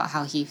up about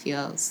how he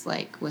feels,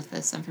 like, with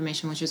this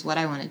information, which is what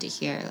I wanted to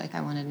hear. Like,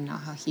 I wanted to know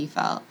how he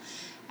felt.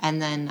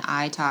 And then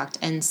I talked,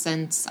 and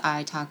since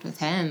I talked with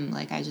him,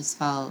 like, I just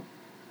felt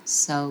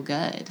so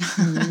good.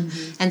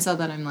 And so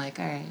then I'm like,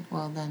 all right,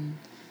 well then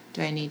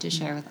do I need to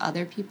share with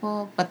other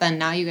people? But then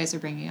now you guys are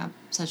bringing up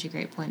such a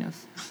great point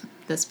of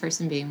this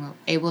person being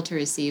able to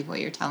receive what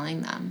you're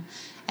telling them.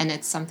 And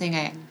it's something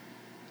I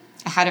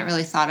hadn't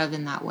really thought of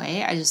in that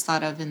way. I just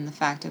thought of in the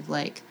fact of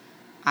like,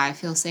 I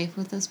feel safe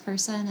with this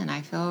person and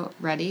I feel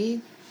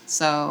ready.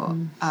 So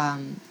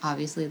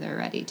obviously they're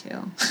ready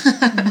too.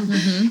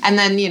 And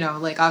then, you know,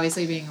 like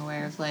obviously being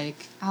aware of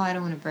like, oh, I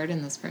don't want to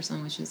burden this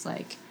person, which is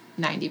like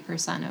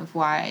 90% of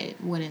why I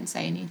wouldn't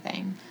say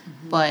anything.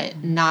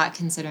 But not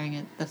considering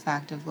it the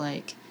fact of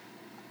like,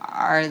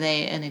 are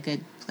they in a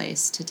good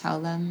place to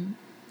tell them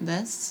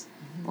this?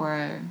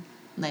 Or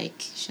like,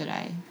 should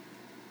I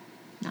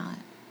not?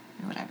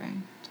 Or whatever.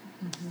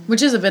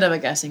 Which is a bit of a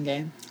guessing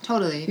game.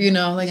 Totally. You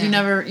know, like you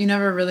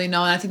never really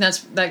know. And I think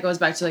that goes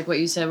back to like what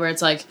you said, where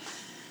it's like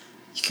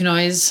you can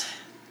always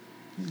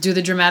do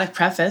the dramatic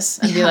preface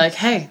and be like,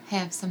 hey, I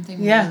have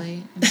something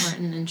really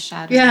important and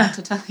shattering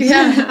to tell you.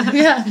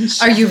 Yeah.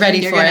 Are you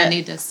ready for it? You're gonna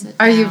need to sit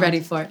Are down. you ready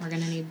for it? We're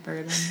gonna need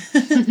bourbon.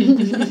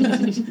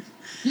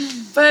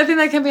 But I think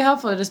that can be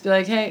helpful to just be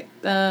like, hey,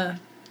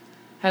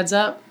 heads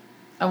up,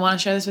 I want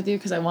to share this with you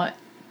because I want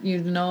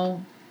you to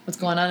know what's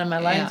going on in my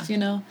life, you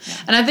know? Yeah.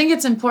 And I think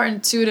it's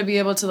important, too, to be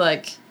able to,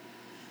 like,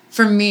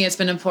 for me, it's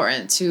been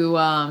important to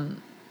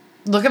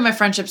look at my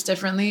friendships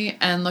differently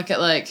and look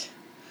at, like,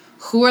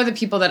 who are the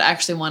people that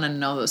actually want to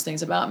know those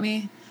things about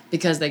me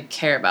because they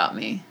care about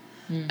me.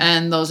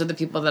 And those are the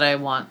people that I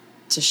want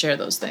to share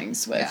those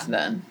things with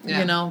then,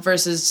 you know,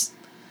 versus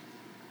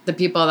the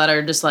people that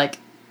are just, like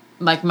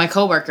my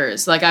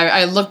coworkers. Like,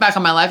 I look back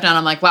on my life now and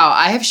I'm like, wow,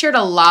 I have shared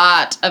a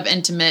lot of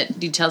intimate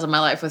details of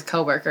my life with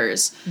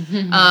coworkers.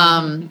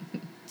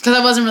 Because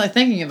I wasn't really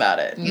thinking about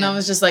it. And I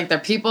was just like, they're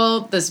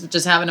people. This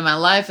just happened in my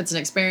life. It's an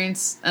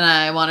experience. And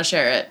I want to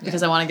share it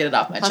because I want to get it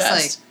off my chest.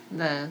 Plus, like,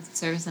 the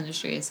service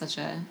industry is such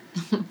a...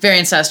 very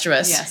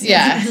incestuous. Yes.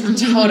 Yeah,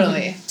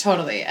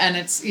 totally. And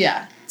it's,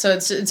 so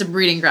it's a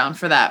breeding ground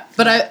for that.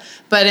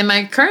 But in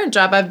my current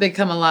job, I've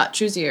become a lot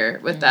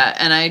choosier with that,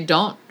 and I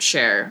don't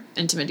share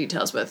intimate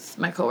details with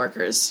my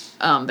coworkers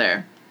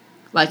there,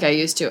 like I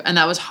used to, and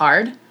that was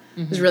hard.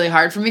 It was really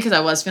hard for me because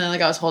I was feeling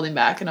like I was holding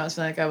back, and I was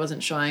feeling like I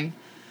wasn't showing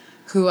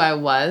who I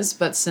was.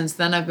 But since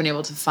then, I've been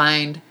able to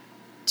find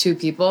 2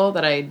 people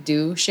that I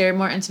do share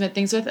more intimate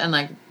things with, and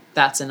like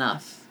that's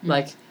enough.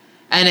 Like.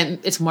 And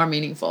it's more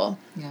meaningful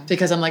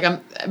because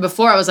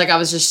before I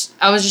was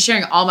just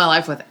sharing all my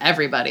life with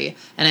everybody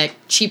and it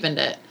cheapened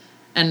it.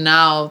 And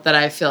now that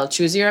I feel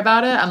choosier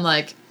about it, I'm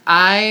like,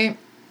 I'm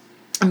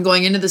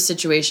going into this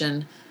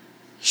situation,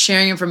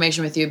 sharing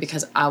information with you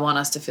because I want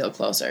us to feel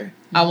closer.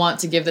 I want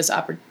to give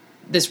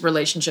this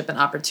relationship an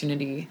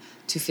opportunity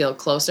to feel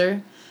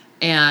closer.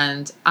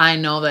 And I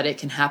know that it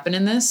can happen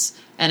in this.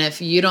 And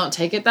if you don't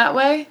take it that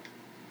way,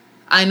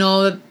 I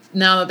know that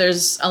now that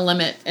there's a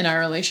limit in our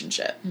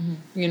relationship,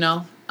 you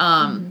know?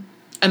 And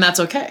that's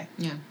okay.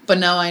 Yeah. But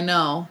now I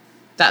know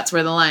that's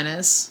where the line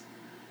is.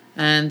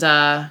 And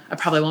I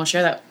probably won't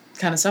share that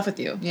kind of stuff with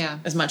you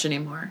as much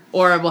anymore.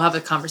 Or we'll have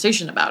a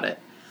conversation about it.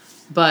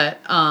 But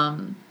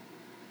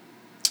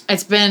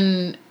it's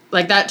been,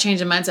 like, that change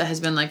in mindset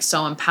has been, like,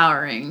 so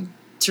empowering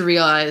to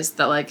realize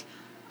that, like,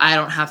 I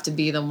don't have to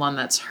be the one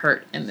that's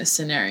hurt in this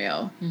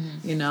scenario,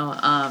 you know?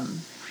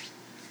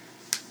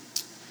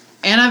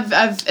 And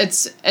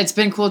it's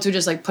been cool too,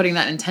 just like putting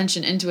that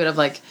intention into it of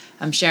like,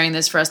 I'm sharing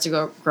this for us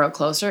to grow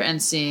closer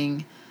and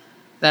seeing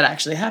that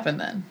actually happen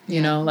then,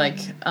 you know, like,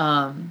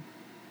 cause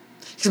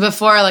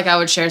before like I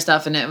would share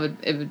stuff and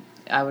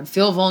I would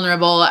feel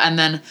vulnerable and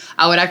then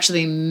I would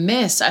actually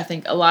miss, I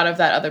think, a lot of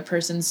that other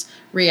person's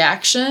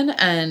reaction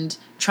and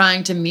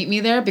trying to meet me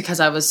there because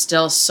I was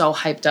still so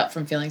hyped up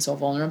from feeling so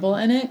vulnerable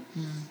in it.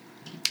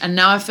 And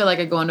now I feel like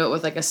I go into it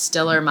with like a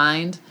stiller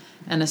mind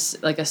and a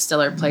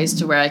stiller place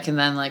to where I can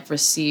then like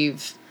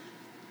receive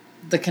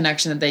the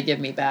connection that they give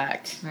me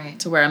back, right?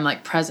 To where I'm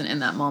like present in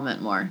that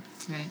moment more,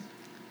 right?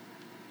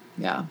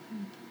 Yeah.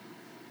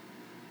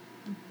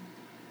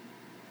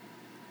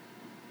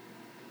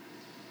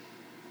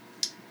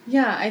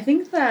 Yeah, I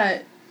think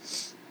that,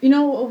 you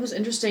know, what was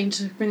interesting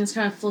to bring this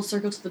kind of full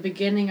circle to the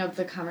beginning of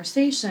the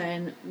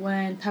conversation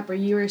when, Pepper,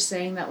 you were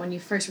saying that when you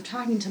first were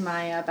talking to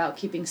Maya about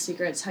keeping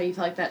secrets, how you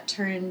felt like that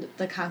turned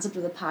the concept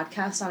of the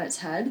podcast on its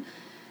head.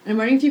 And I'm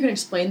wondering if you can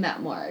explain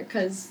that more,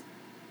 because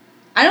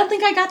I don't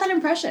think I got that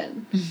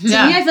impression. To me,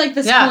 I feel like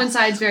this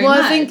coincides very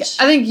much.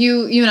 I think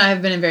you and I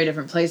have been in very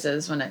different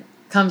places when it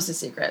comes to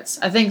secrets.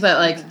 I think that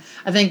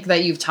I think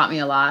that you've taught me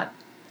a lot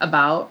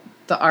about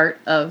the art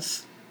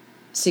of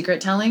secret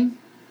telling,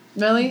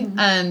 really.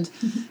 And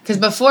because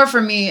before,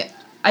 for me,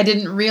 I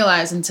didn't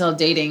realize until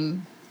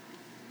dating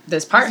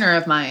this partner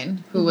of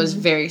mine who was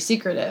very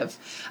secretive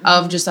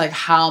of just like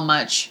how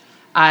much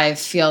I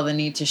feel the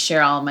need to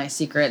share all of my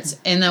secrets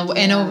in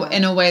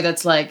a way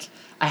that's like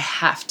I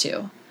have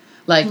to,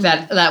 like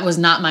that was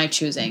not my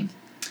choosing.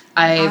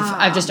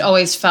 I've just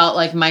always felt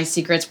like my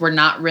secrets were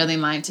not really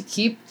mine to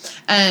keep,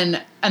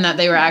 and that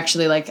they were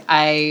actually like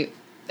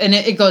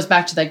it goes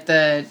back to like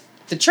the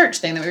the church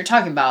thing that we were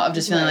talking about, of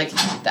just feeling like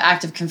the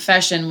act of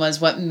confession was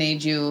what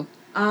made you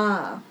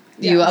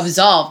you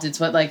absolved. It's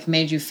what like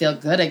made you feel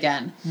good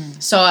again.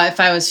 So if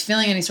I was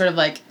feeling any sort of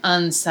like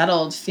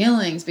unsettled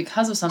feelings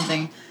because of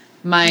something,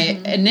 my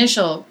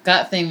initial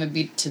gut thing would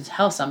be to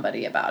tell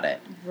somebody about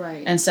it,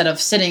 right, instead of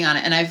sitting on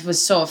it. And I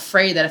was so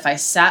afraid that if I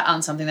sat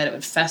on something, that it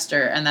would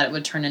fester and that it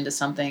would turn into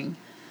something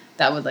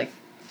that would like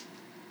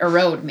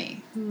erode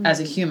me as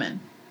a human.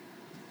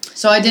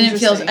 So I didn't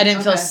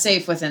feel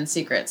safe within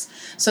secrets.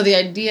 So the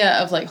idea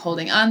of like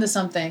holding on to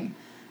something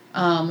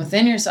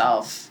within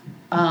yourself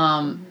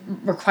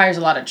requires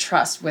a lot of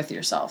trust with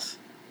yourself.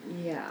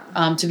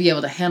 Yeah. To be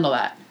able to handle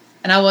that.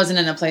 And I wasn't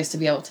in a place to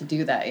be able to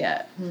do that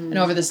yet. And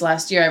over this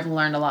last year, I've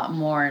learned a lot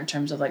more in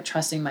terms of like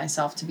trusting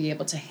myself to be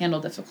able to handle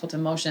difficult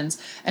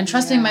emotions, and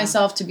trusting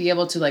myself to be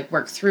able to like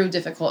work through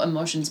difficult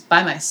emotions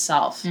by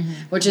myself,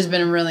 which has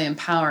been really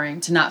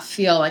empowering, to not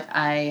feel like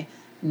I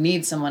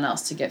need someone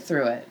else to get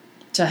through it,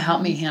 to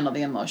help me handle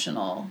the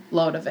emotional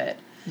load of it,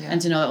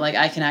 and to know that like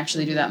I can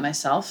actually do that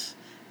myself.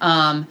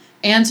 And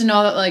to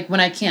know that like when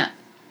I can't,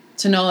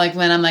 to know like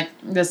when I'm like,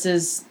 this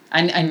is,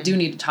 I do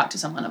need to talk to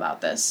someone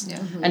about this.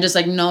 And just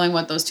like knowing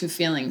what those two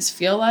feelings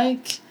feel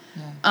like,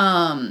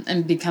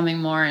 and becoming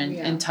more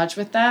in touch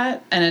with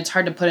that. And it's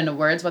hard to put into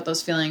words what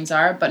those feelings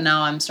are, but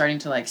now I'm starting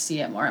to like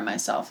see it more in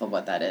myself of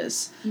what that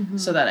is,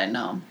 so that I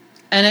know.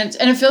 And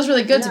it feels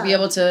really good to be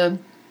able to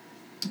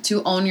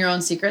own your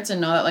own secrets and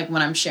know that like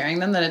when I'm sharing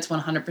them, that it's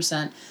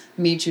 100%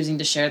 me choosing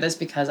to share this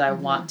because I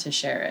want to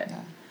share it.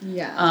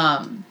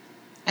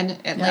 And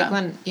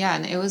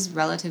and it was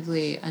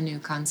relatively a new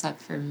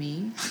concept for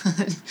me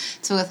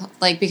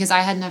because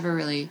I had never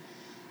really,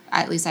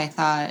 at least I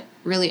thought,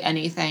 really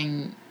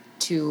anything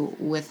to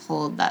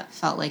withhold that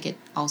felt like it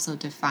also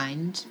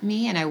defined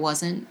me, and I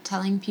wasn't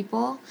telling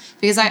people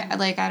because I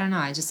don't know,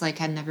 I just like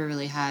had never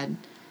really had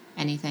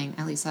anything,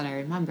 at least that I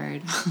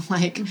remembered,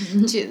 like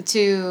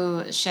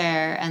to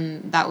share,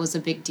 and that was a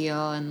big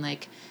deal and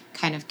like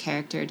kind of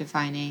character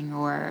defining,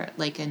 or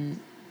like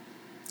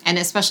and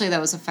especially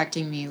that was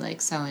affecting me like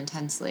so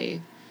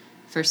intensely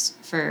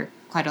for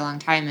quite a long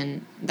time,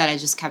 and that I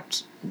just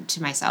kept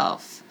to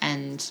myself,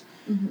 and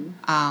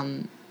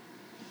and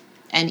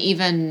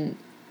even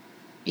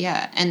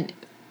and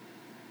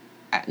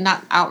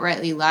not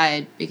outrightly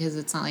lied, because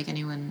it's not like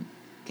anyone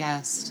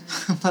guessed,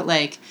 but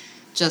like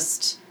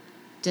just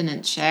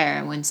didn't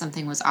share when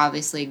something was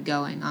obviously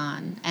going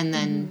on, and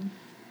then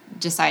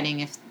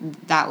deciding if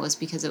that was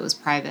because it was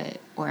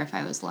private or if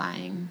I was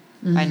lying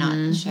by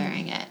not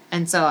sharing it.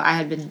 And so I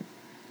had been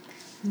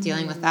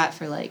dealing with that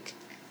for like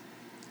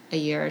a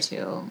year or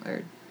two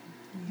or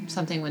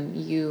something when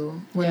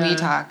we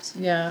talked,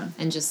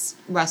 and just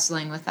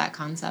wrestling with that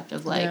concept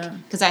of like,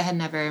 because I had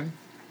never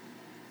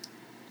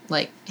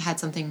like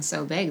had something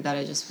so big that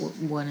I just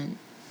wouldn't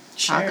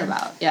talk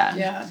about.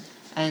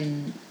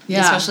 And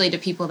especially to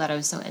people that I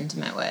was so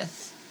intimate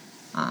with.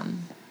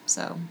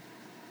 So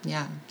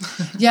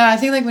I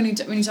think like when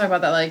you talk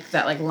about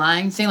that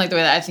lying thing, like the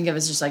way that I think of it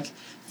is just like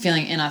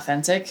feeling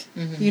inauthentic,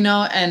 you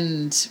know,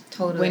 and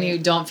when you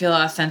don't feel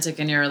authentic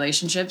in your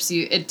relationships,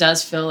 it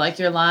does feel like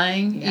you're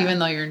lying, even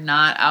though you're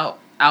not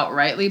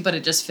outrightly, but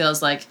it just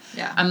feels like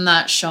I'm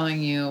not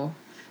showing you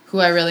who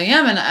I really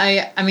am. And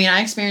I mean,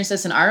 I experienced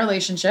this in our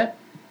relationship.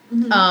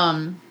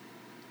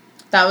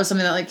 That was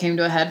something that like came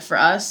to a head for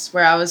us,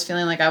 where I was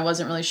feeling like I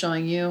wasn't really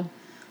showing you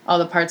all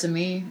the parts of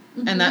me,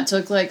 and that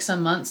took like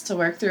some months to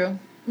work through.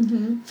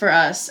 For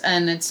us,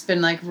 and it's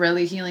been like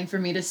really healing for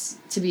me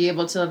to be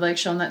able to like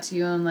show that to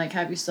you and like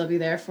have you still be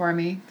there for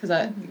me,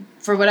 because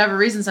for whatever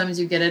reason sometimes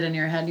you get it in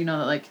your head, you know,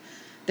 that like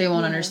they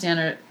won't understand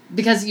it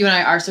because you and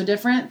I are so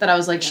different, that I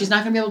was like she's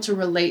not gonna be able to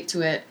relate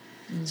to it,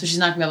 so she's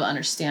not gonna be able to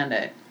understand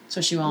it,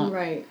 so she won't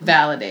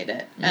validate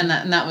it, and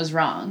that was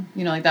wrong,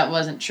 you know, like that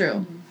wasn't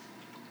true.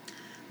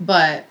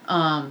 But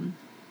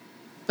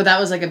that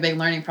was like a big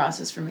learning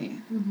process for me,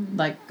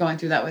 like going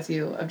through that with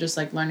you, of just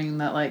like learning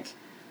that like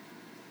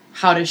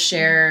how to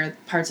share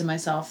parts of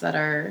myself that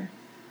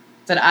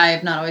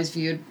I've not always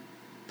viewed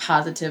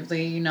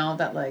positively, you know,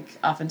 that like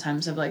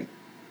oftentimes have like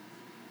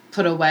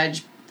put a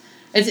wedge.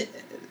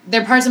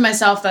 They're parts of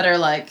myself that are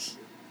like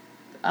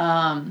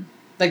the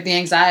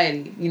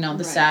anxiety, you know,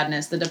 the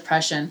sadness, the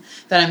depression,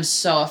 that I'm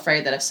so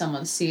afraid that if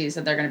someone sees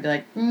that, they're going to be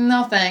like,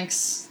 no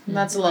thanks,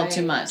 that's a little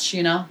too much,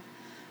 you know?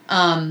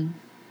 And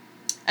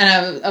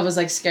I was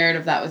like scared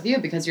of that with you,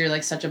 because you're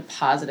like such a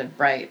positive,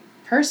 bright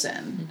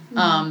person,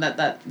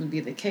 that would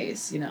be the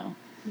case, you know.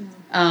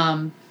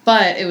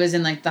 But it was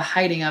in like the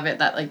hiding of it,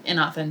 that like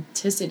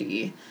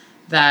inauthenticity,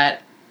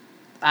 that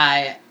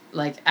I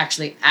like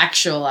actually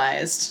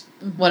actualized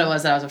what it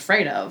was that I was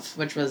afraid of,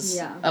 which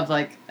was of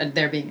like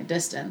there being a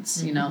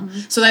distance, you know.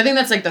 So I think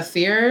that's like the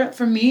fear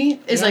for me,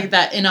 is like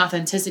that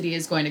inauthenticity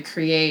is going to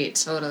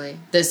create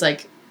this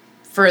like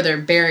further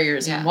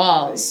barriers and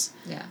walls.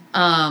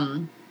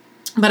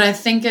 But I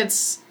think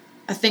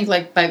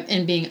like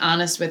in being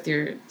honest with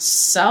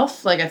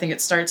yourself, like I think it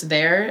starts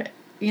there,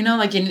 you know,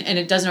 like, and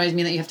it doesn't always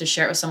mean that you have to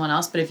share it with someone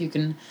else, but if you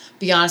can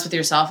be honest with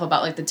yourself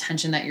about, like, the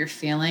tension that you're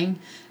feeling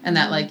and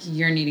that, like,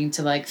 you're needing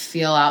to, like,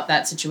 feel out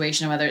that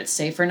situation, whether it's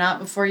safe or not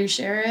before you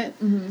share it,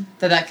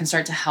 that can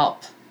start to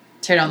help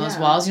tear down those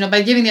walls, you know,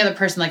 by giving the other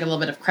person, like, a little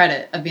bit of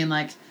credit of being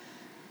like,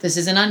 this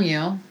isn't on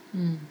you.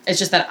 It's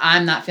just that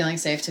I'm not feeling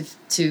safe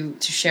to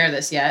share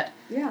this yet.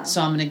 Yeah.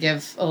 So I'm going to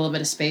give a little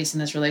bit of space in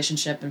this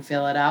relationship and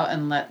feel it out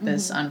and let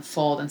this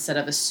unfold instead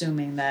of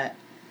assuming that,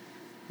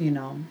 you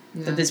know,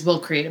 that this will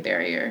create a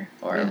barrier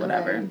or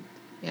whatever. Right.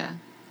 Yeah.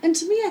 And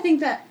to me, I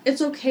think that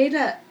it's okay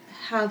to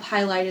have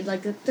highlighted,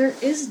 like, that there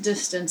is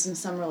distance in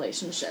some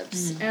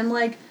relationships. And,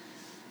 like,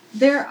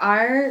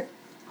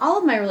 all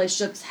of my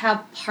relationships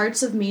have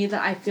parts of me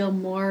that I feel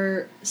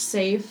more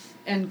safe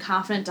and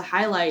confident to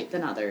highlight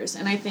than others.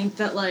 And I think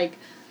that, like,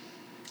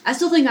 I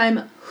still think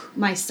I'm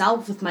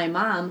myself with my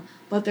mom,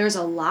 but there's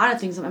a lot of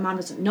things that my mom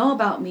doesn't know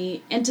about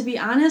me. And to be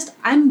honest,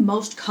 I'm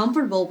most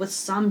comfortable with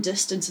some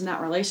distance in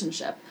that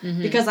relationship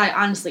because I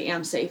honestly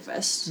am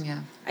safest,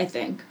 I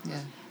think. Yeah.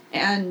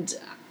 And,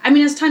 I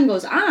mean, as time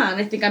goes on,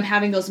 I think I'm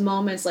having those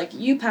moments like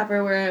you,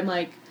 Pepper, where I'm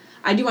like,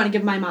 I do want to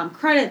give my mom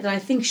credit that I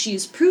think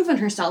she's proven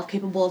herself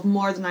capable of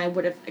more than I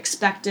would have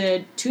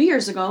expected 2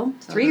 years ago,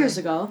 3 years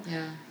ago.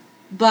 Yeah.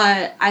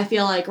 But I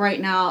feel like right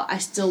now I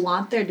still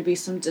want there to be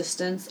some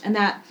distance and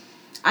that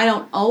I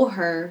don't owe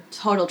her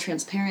total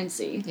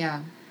transparency.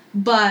 Yeah.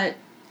 But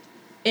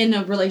in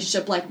a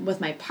relationship like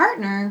with my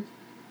partner,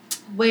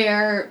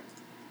 where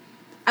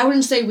I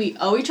wouldn't say we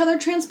owe each other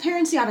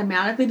transparency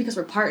automatically because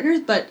we're partners,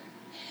 but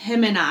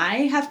him and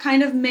I have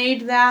kind of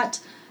made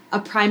that a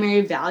primary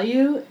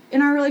value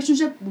in our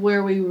relationship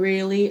where we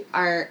really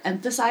are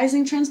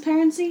emphasizing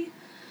transparency.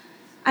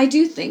 I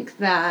do think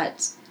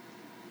that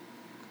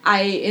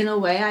in a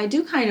way, I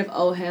do kind of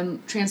owe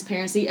him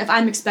transparency if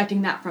I'm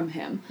expecting that from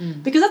him.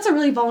 Because that's a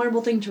really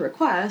vulnerable thing to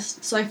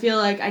request, so I feel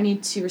like I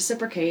need to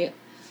reciprocate.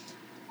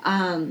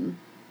 But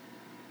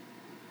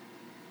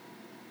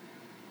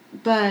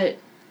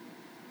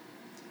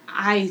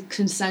I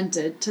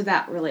consented to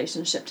that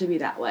relationship to be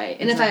that way.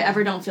 And if I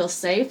ever don't feel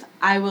safe,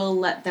 I will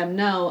let them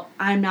know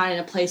I'm not in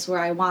a place where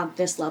I want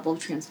this level of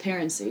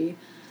transparency.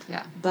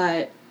 Yeah.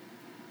 But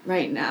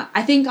right now,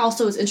 I think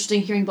also it's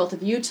interesting hearing both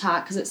of you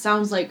talk because it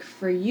sounds like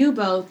for you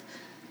both,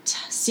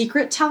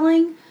 secret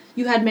telling,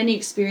 you had many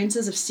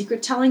experiences of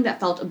secret telling that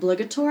felt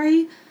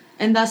obligatory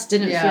and thus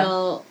didn't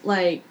feel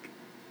like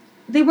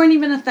they weren't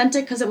even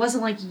authentic because it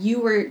wasn't like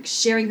you were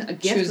sharing a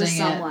gift with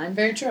someone.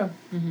 Very true.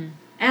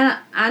 And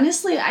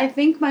honestly, I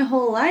think my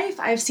whole life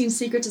I've seen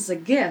secrets as a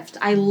gift.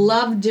 I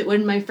loved it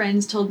when my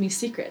friends told me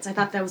secrets. I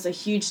thought that was a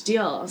huge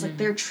deal. I was like,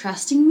 they're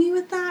trusting me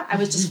with that? I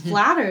was just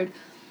flattered.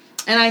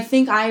 And I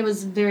think I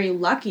was very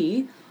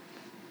lucky.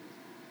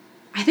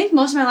 I think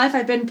most of my life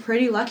I've been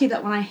pretty lucky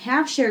that when I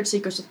have shared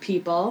secrets with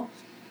people,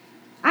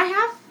 I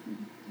have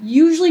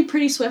usually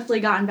pretty swiftly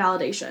gotten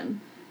validation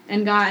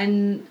and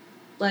gotten,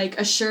 like,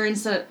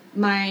 assurance that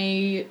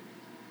my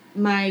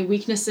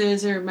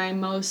weaknesses or my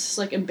most,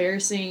 like,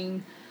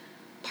 embarrassing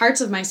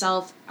parts of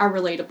myself are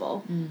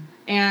relatable.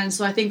 And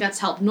so I think that's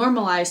helped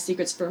normalize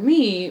secrets for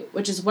me,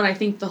 which is what I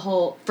think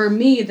for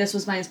me, this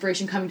was my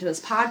inspiration coming to this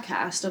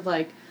podcast of,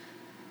 like,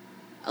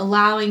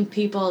 allowing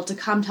people to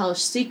come tell a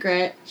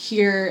secret,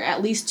 hear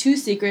at least 2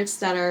 secrets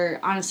that are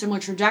on a similar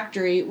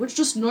trajectory, which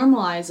just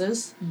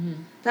normalizes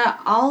that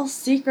all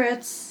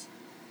secrets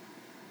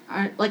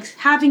are, like,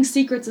 having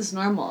secrets is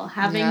normal.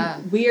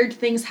 Having weird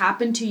things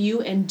happen to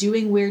you and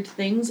doing weird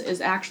things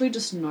is actually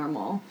just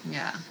normal.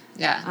 Yeah,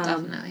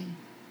 definitely.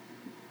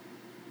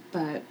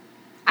 But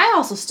I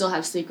also still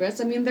have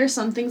secrets. I mean, there's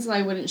some things that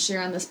I wouldn't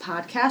share on this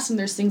podcast, and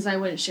there's things I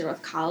wouldn't share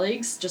with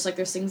colleagues, just like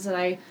there's things that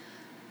I,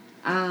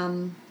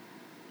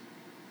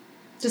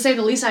 to say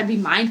the least, I'd be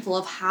mindful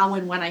of how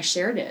and when I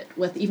shared it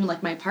with even,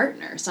 like, my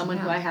partner, someone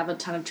who I have a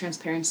ton of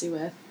transparency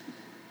with.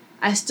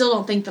 I still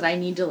don't think that I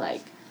need to,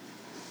 like,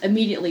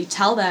 immediately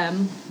tell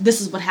them,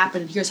 this is what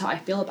happened, here's how I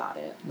feel about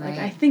it. Right. Like,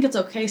 I think it's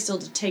okay still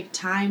to take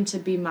time to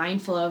be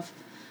mindful of,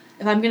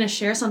 if I'm going to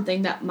share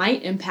something that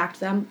might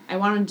impact them, I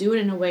want to do it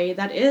in a way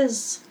that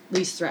is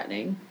least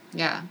threatening.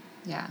 Yeah.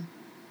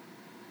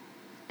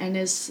 And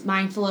is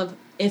mindful of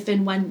if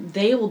and when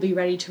they will be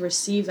ready to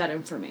receive that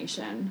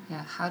information.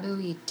 Yeah, how do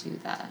we do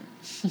that?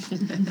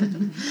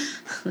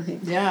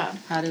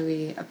 How do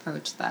we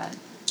approach that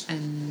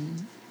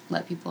and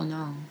let people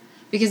know?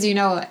 Because you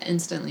know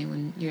instantly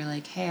when you're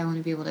like, hey, I want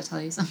to be able to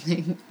tell you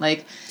something.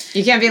 Like,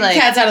 you can't be like...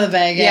 Cat's out of the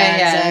bag,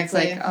 exactly. It's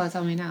like, oh,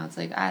 tell me now. It's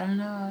like, I don't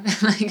know.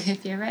 Like,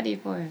 if you're ready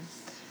for it.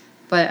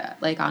 But,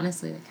 like,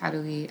 honestly, like, how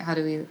do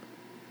we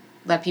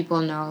let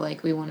people know,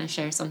 like, we want to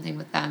share something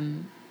with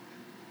them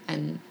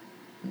and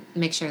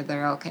make sure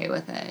they're okay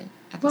with it at the same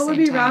time? What would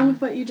be wrong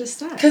with what you just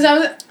said? Because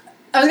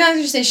I was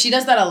going to say she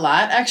does that a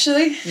lot,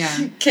 actually. Yeah.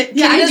 I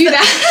do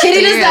that.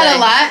 Kitty does that a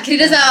lot. Kitty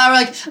does that a lot.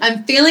 We're like,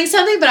 I'm feeling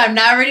something, but I'm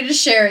not ready to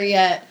share it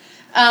yet.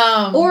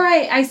 Or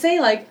I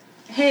say, like,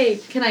 hey,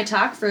 can I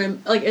talk for,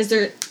 like, is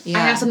there, I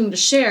have something to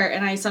share,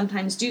 and I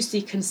sometimes do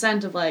seek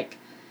consent of, like,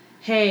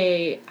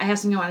 hey, I have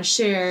something I want to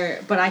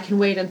share, but I can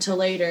wait until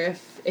later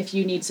if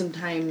you need some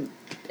time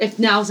if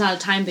now's not a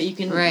time that you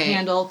can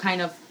handle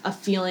kind of a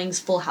feelings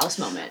full house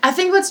moment. I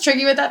think what's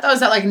tricky with that, though,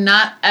 is that, like,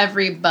 not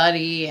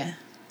everybody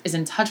is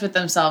in touch with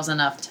themselves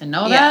enough to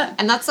know that.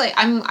 And that's, like,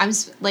 I'm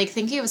like,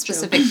 thinking of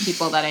specific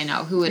people that I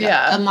know who would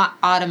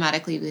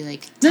automatically be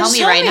like, tell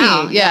me right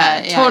now.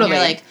 Yeah, totally. And you're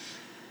like,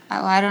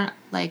 oh, I don't,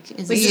 like,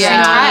 is this the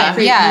same time?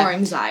 More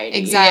anxiety.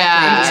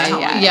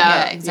 Exactly.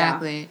 Yeah,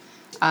 exactly.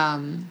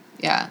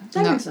 That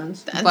makes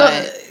sense.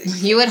 But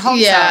you would hope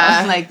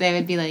so. Like, they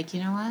would be like,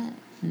 you know what?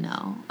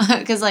 No.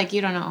 Because, like, you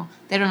don't know.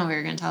 They don't know what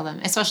you're going to tell them.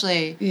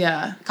 Especially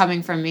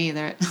coming from me,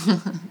 they're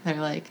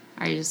like,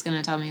 are you just going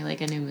to tell me, like,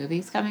 a new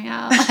movie's coming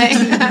out? Like,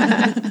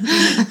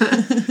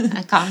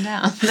 calm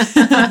down.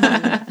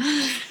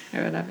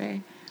 Or whatever.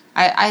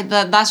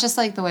 That's just,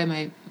 like, the way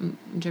my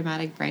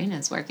dramatic brain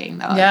is working,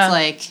 though. Yeah. It's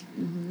like...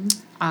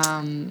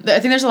 I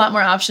think there's a lot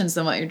more options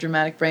than what your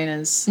dramatic brain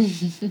is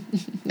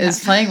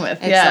playing with.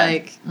 It's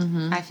like,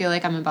 I feel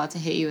like I'm about to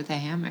hit you with a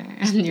hammer.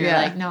 And you're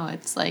like, no,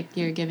 it's like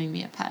you're giving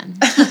me a pen.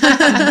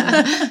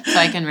 So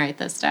I can write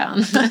this down.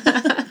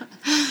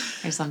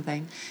 Or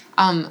something.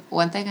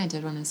 One thing I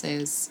did want to say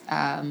is,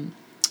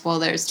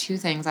 there's two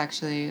things,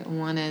 actually.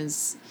 One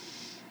is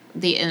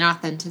the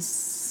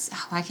inauthentic...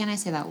 Why can't I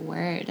say that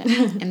word?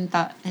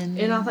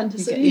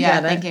 Inauthenticity?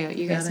 Yeah, thank you.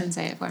 You guys can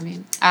say it for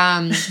me.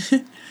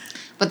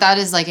 But that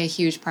is, like, a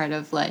huge part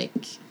of, like,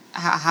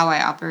 how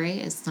I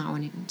operate is not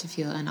wanting to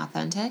feel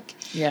inauthentic.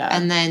 Yeah.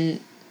 And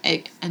then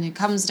it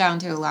comes down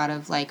to a lot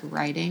of, like,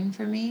 writing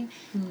for me.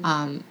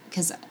 And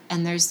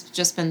there's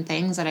just been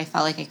things that I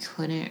felt like I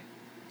couldn't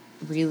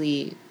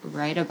really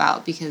write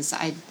about because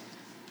I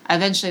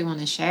eventually want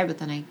to share, but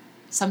then I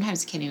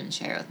sometimes can't even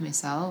share it with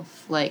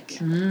myself. Like,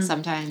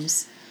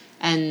 sometimes.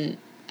 And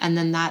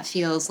then that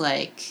feels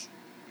like...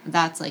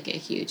 That's, like, a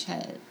huge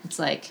hit. It's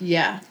like...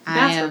 Yeah.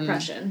 That's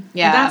repression.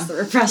 Yeah. That's the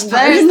repressed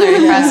part. That is the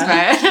repressed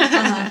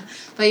part.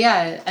 But,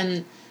 yeah,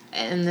 and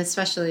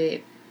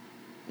especially...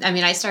 I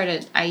mean, I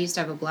used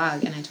to have a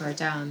blog, and I tore it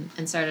down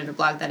and started a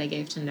blog that I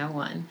gave to no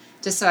one.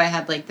 Just so I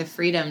had, like, the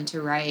freedom to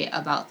write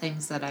about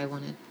things that I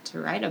wanted to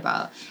write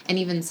about. And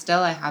even still,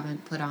 I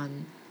haven't put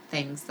on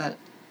things that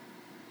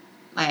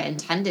I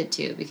intended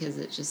to because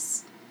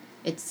it's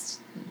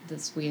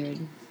this weird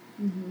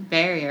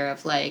barrier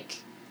of, like...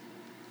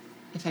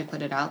 If I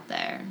put it out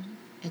there,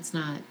 it's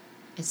not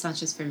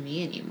just for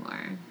me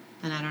anymore.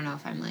 And I don't know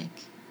if I'm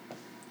like,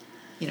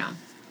 you know.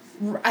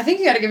 I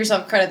think you got to give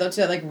yourself credit, though,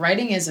 too. Like,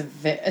 writing is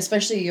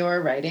especially your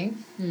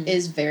writing,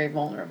 is very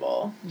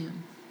vulnerable. Yeah.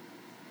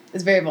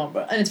 It's very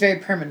vulnerable. And it's very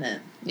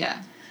permanent.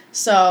 Yeah.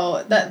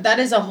 So that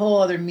is a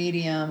whole other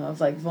medium of,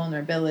 like,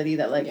 vulnerability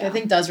that, like, I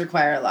think does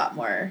require a lot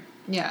more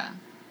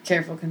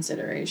careful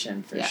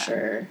consideration, for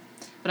sure.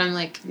 But I'm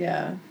like,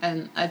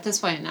 and at this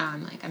point now,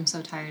 I'm like, I'm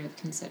so tired of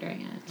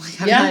considering it.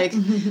 Like, I'm like,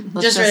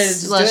 let's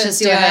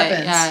just do it.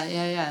 Happens.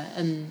 Yeah.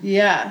 And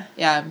yeah,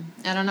 I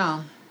don't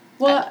know.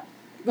 Well,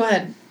 go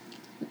ahead.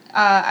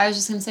 I was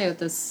just gonna say with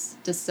this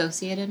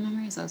dissociated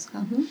memories, that was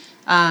called.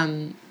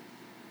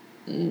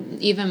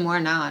 Even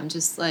more now, I'm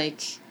just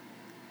like,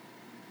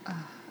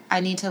 I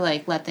need to,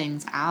 like, let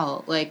things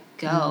out, like,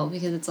 go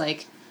because it's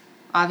like,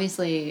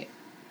 obviously.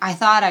 I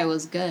thought I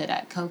was good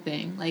at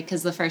coping, like,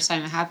 because the first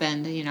time it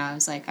happened, you know, I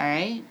was like, all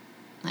right,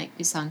 like,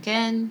 we sunk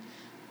in,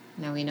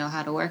 now we know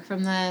how to work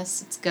from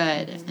this, it's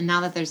good. And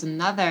now that there's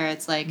another,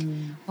 it's like,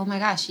 oh my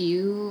gosh,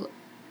 you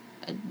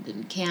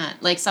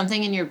can't, like,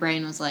 something in your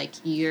brain was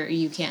like,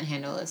 you can't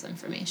handle this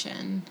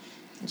information.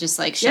 Just,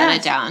 like, shut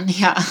it down.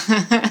 Yeah,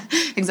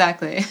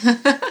 exactly.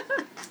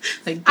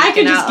 Like, I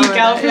could just geek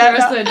out for the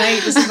rest of the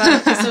night just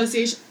about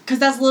dissociation. Because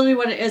that's literally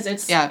what it is.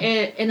 It's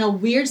in a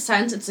weird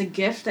sense, it's a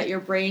gift that your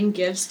brain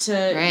gives to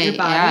your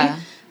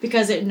body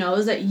because it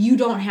knows that you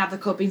don't have the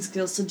coping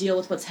skills to deal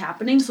with what's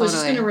happening, so it's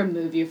just going to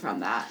remove you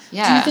from that.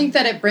 Yeah. Do you think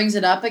that it brings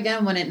it up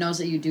again when it knows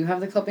that you do have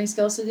the coping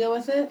skills to deal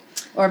with it?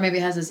 Or maybe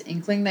it has this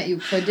inkling that you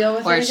could deal with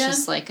it again? Or it's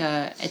just like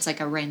a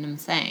random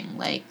thing,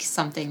 like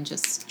something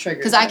just... Triggered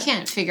because I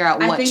can't figure out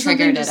what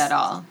triggered it at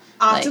all.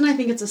 Often I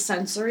think it's a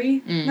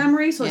sensory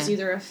memory, so it's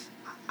either if...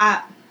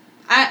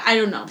 I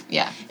don't know.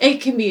 Yeah.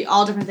 It can be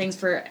all different things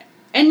for...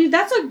 And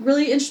that's a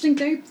really interesting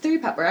theory,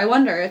 Pepper. I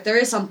wonder if there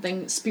is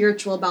something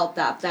spiritual about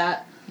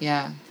that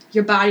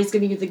your body's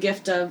giving you the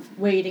gift of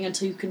waiting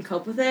until you can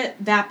cope with it.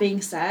 That being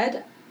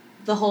said,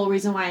 the whole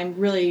reason why I'm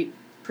really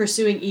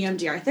pursuing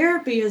EMDR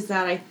therapy is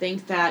that I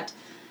think that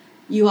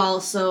you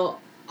also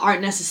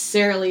aren't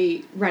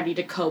necessarily ready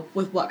to cope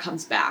with what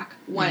comes back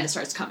when it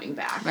starts coming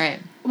back. Right.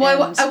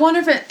 Well, I wonder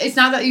if it's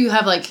not that you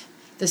have, like,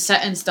 the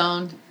set in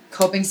stone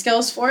coping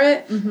skills for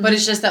it, but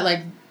it's just that,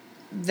 like,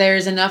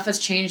 there's enough that's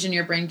changed in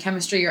your brain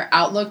chemistry, your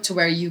outlook, to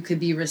where you could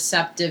be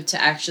receptive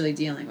to actually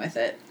dealing with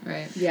it.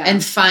 Right. Yeah.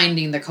 And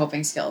finding the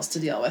coping skills to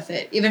deal with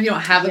it. Even if you don't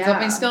have the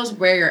coping skills,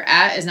 where you're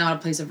at is now at a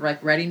place of,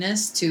 like,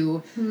 readiness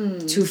to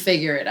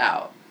figure it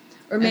out.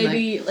 Or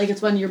maybe, like,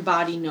 it's when your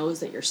body knows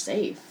that you're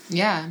safe.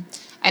 Yeah.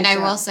 And I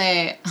will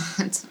say,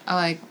 it's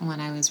like, when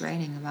I was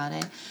writing about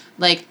it,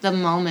 like, the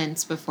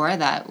moments before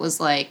that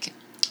was, like,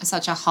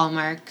 such a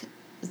hallmark,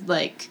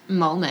 like,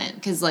 moment.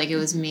 Because, like, it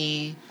was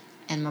me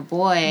and my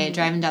boy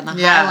driving down the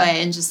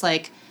highway and just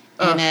like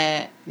in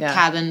a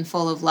cabin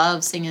full of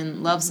love,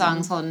 singing love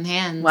songs, holding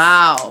hands.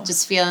 Wow.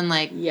 Just feeling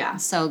like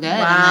so good.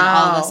 Wow. And then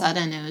all of a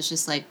sudden it was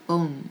just like,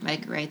 boom,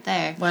 like right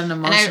there. What an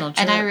emotional trip.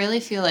 And I really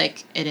feel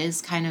like it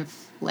is kind of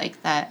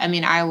like that. I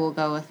mean, I will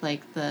go with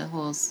like the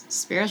whole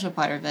spiritual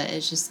part of it.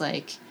 It's just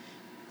like,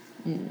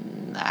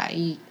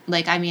 I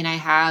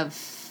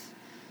have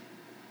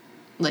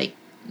like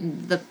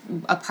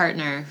a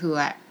partner who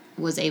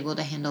was able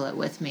to handle it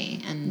with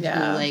me and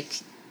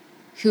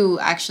who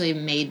actually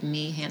made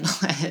me handle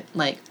it,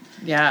 like,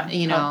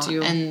 you know, helped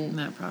you and in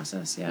that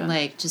process,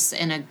 like just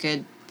in a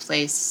good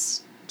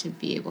place to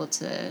be able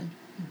to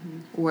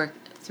work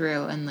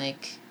through. And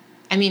like,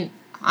 I mean,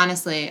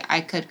 honestly,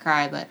 I could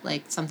cry, but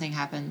like something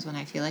happens when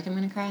I feel like I'm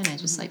gonna cry and I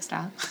just like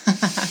stop.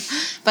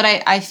 But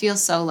I feel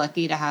so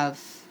lucky to have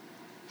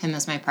him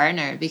as my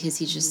partner because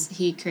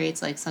he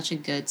creates like such a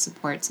good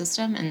support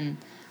system, and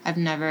I've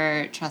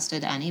never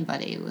trusted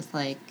anybody with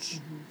like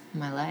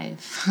my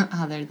life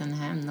other than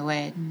him the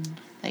way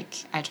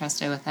like I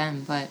trusted with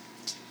him. But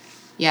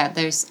yeah,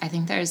 I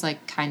think there's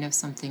like kind of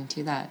something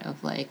to that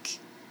of like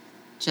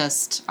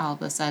just all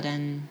of a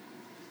sudden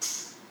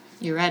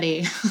you're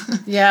ready.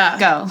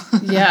 Go.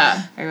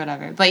 Or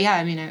whatever. But yeah,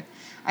 I mean,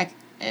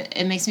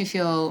 it makes me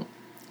feel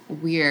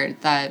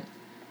weird that,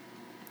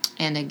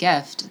 and a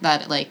gift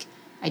that like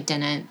I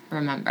didn't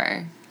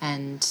remember,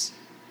 and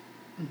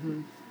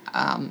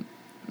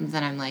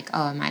then I'm like,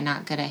 oh, am I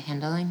not good at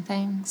handling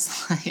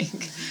things? Like,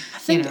 I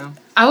think, you know,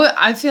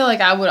 I feel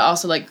like I would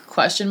also like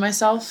question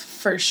myself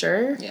for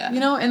sure. Yeah. You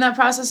know, in that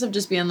process of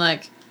just being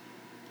like,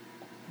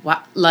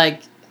 what,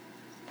 like,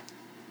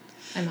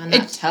 am I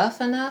not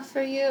tough enough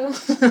for you?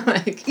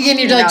 Like, and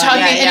you're like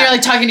talking, and you're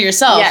like talking to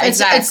yourself. Yeah,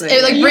 exactly.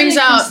 It like brings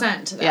out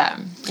consent to that.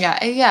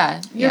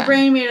 Yeah. Your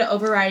brain made an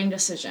overriding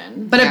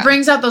decision, but it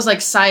brings out those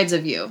like sides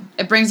of you.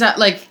 It brings out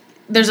like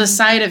there's a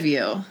side of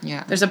you.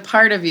 Yeah. There's a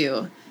part of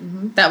you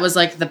that was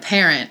like the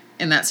parent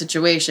in that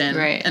situation,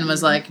 right? And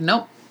was like,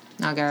 nope,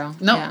 no, girl,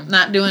 nope,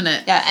 not doing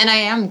it. Yeah, and I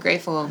am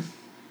grateful.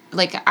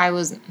 Like I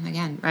was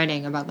again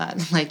writing about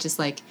that, like just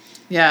like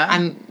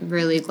I'm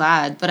really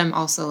glad, but I'm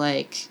also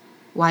like,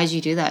 why'd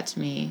you do that to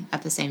me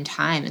at the same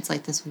time? It's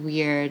like this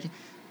weird,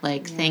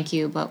 like, thank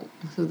you, but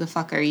who the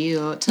fuck are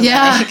you to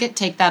like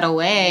take that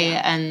away?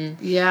 And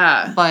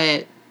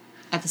but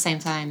at the same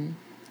time,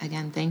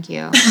 again, thank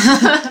you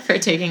for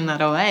taking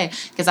that away,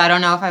 because I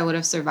don't know if I would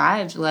have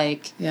survived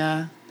like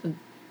the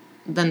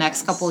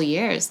next couple of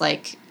years,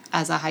 like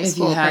as a high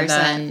school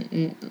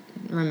person,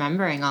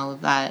 remembering all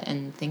of that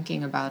and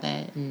thinking about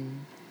it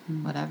and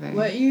whatever.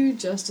 What you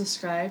just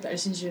described, I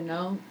just need you to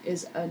know,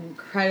 is an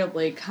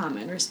incredibly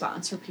common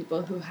response for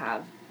people who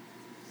have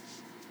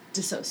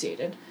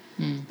dissociated.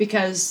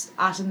 Because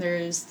often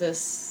there's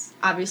this,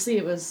 obviously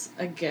it was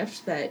a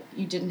gift that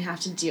you didn't have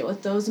to deal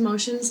with those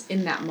emotions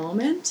in that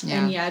moment,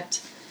 and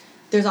yet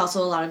there's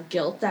also a lot of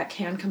guilt that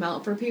can come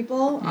out for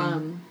people.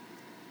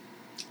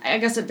 I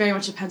guess it very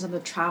much depends on the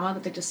trauma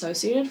that they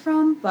dissociated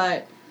from,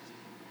 but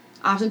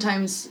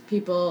oftentimes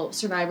people,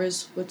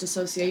 survivors with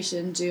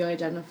dissociation, do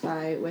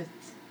identify with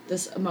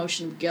this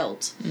emotion of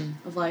guilt,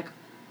 of like,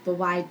 but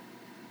why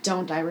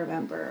don't I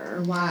remember?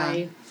 Or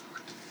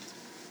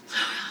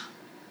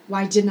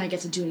why didn't I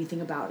get to do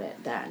anything about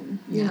it then?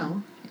 You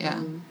know?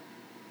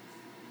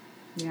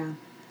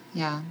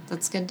 Yeah,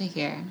 that's good to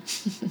hear.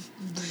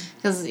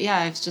 Because,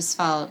 I've just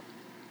felt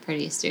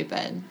pretty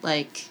stupid.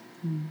 Like,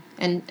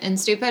 and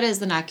stupid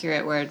is an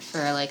accurate word for,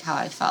 like, how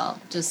I felt.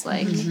 Just,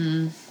 like,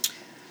 you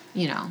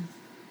know.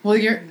 Well,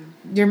 you're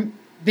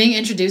being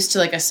introduced to,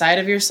 like, a side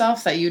of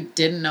yourself that you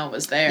didn't know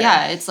was there.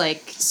 Yeah, it's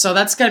like... So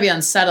that's gotta be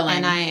unsettling.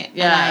 And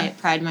I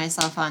pride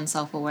myself on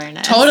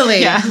self-awareness.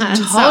 Totally.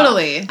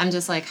 Totally. So I'm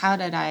just like, how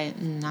did I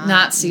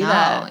not see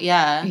that?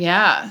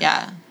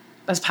 Yeah.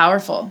 That's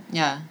powerful.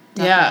 Yeah.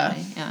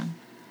 Definitely. Yeah.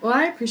 Well,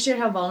 I appreciate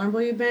how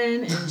vulnerable you've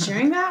been in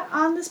sharing that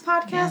on this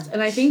podcast.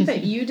 And I think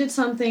that you did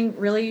something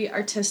really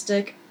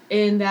artistic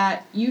in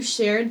that you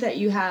shared that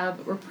you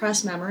have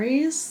repressed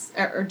memories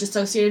or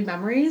dissociated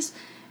memories.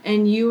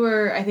 And you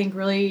were, I think,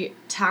 really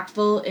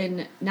tactful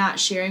in not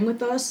sharing with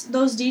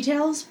those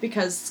details,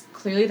 because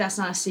clearly that's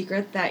not a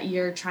secret that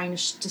you're trying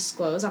to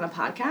disclose on a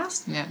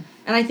podcast. Yeah.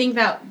 And I think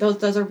that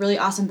those are really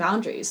awesome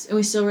boundaries. And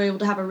we still were able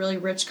to have a really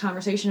rich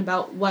conversation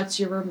about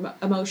what's your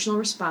emotional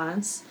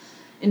response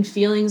and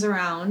feelings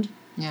around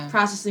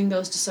processing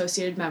those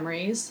dissociated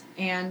memories,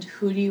 and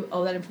who do you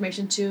owe that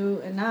information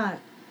to and not.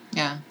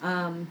 Yeah.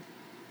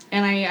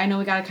 And I know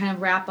we got to kind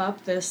of wrap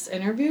up this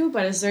interview,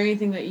 but is there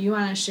anything that you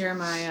want to share,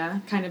 Maya,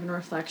 kind of in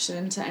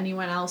reflection to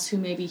anyone else who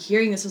may be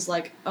hearing this is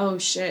like, oh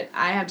shit,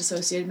 I have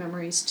dissociated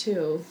memories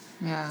too?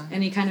 Yeah.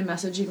 Any kind of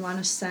message you'd want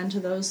to send to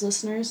those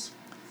listeners?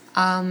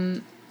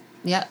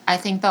 Yeah, I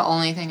think the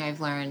only thing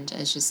I've learned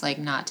is just, like,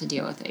 not to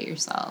deal with it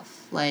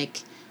yourself.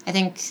 Like, I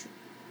think,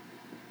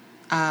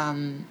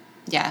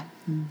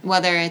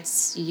 whether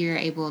it's you're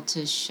able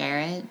to share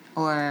it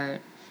or...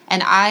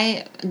 And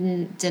I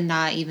did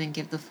not even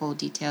give the full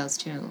details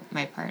to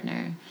my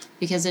partner,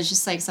 because it's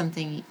just, like,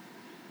 something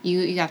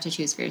you have to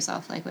choose for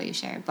yourself, like, what you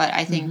share. But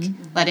I think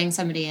letting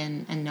somebody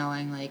in and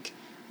knowing, like,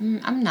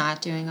 I'm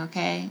not doing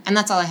okay. And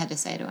that's all I had to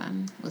say to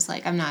him was,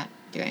 like, I'm not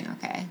doing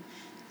okay.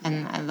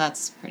 And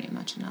that's pretty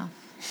much enough.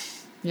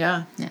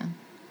 Yeah. Yeah.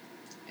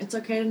 It's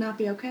okay to not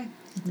be okay.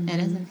 It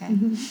is okay.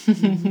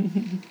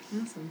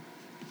 Awesome.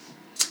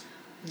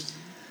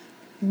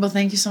 Well,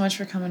 thank you so much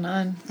for coming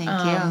on. Thank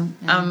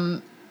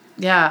you.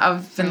 Yeah,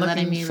 I've been For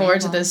letting looking me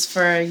forward to ramble. this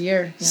for a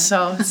year. Yeah.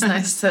 So it's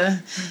nice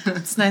to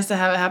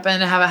have it happen,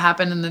 and have it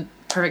happen in the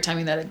perfect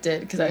timing that it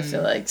did, because I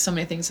feel like so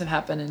many things have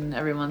happened in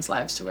everyone's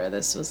lives to where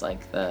this was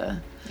like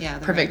the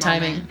perfect right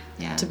timing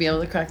to be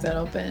able to crack that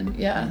open.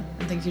 Yeah.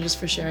 And thank you just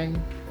for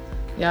sharing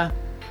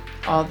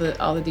all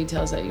the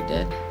details that you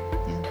did.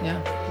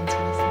 Yeah. Thanks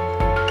for listening.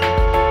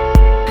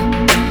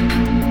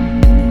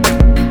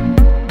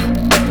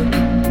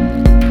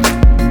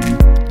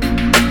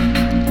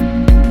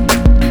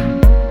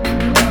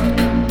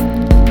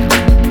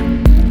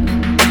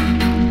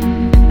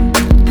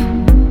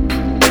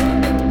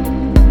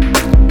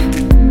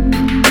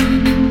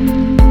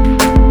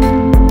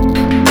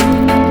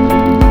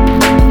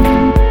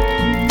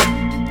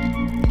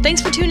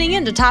 Thanks for tuning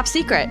in to Top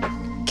Secret.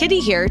 Kitty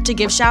here to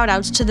give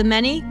shout-outs to the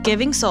many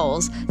giving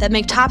souls that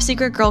make Top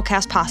Secret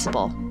Girlcast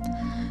possible.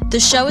 The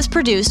show is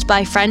produced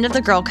by friend of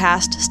the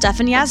Girlcast,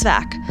 Stephanie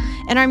Yazvac,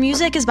 and our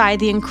music is by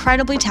the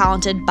incredibly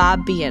talented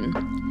Bob Bean.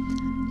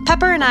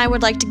 Pepper and I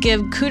would like to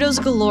give kudos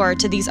galore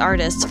to these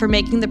artists for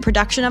making the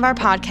production of our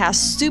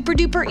podcast super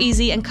duper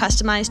easy and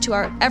customized to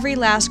our every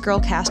last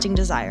girlcasting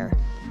desire.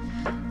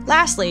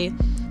 Lastly,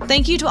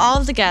 thank you to all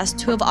of the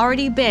guests who have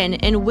already been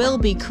and will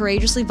be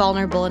courageously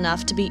vulnerable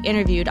enough to be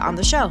interviewed on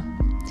the show.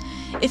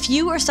 If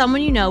you or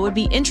someone you know would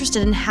be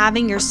interested in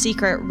having your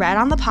secret read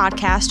on the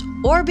podcast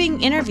or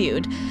being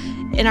interviewed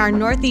in our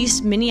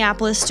Northeast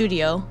Minneapolis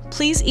studio,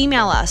 please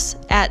email us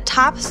at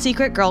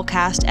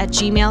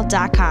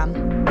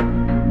topsecretgirlcast@gmail.com.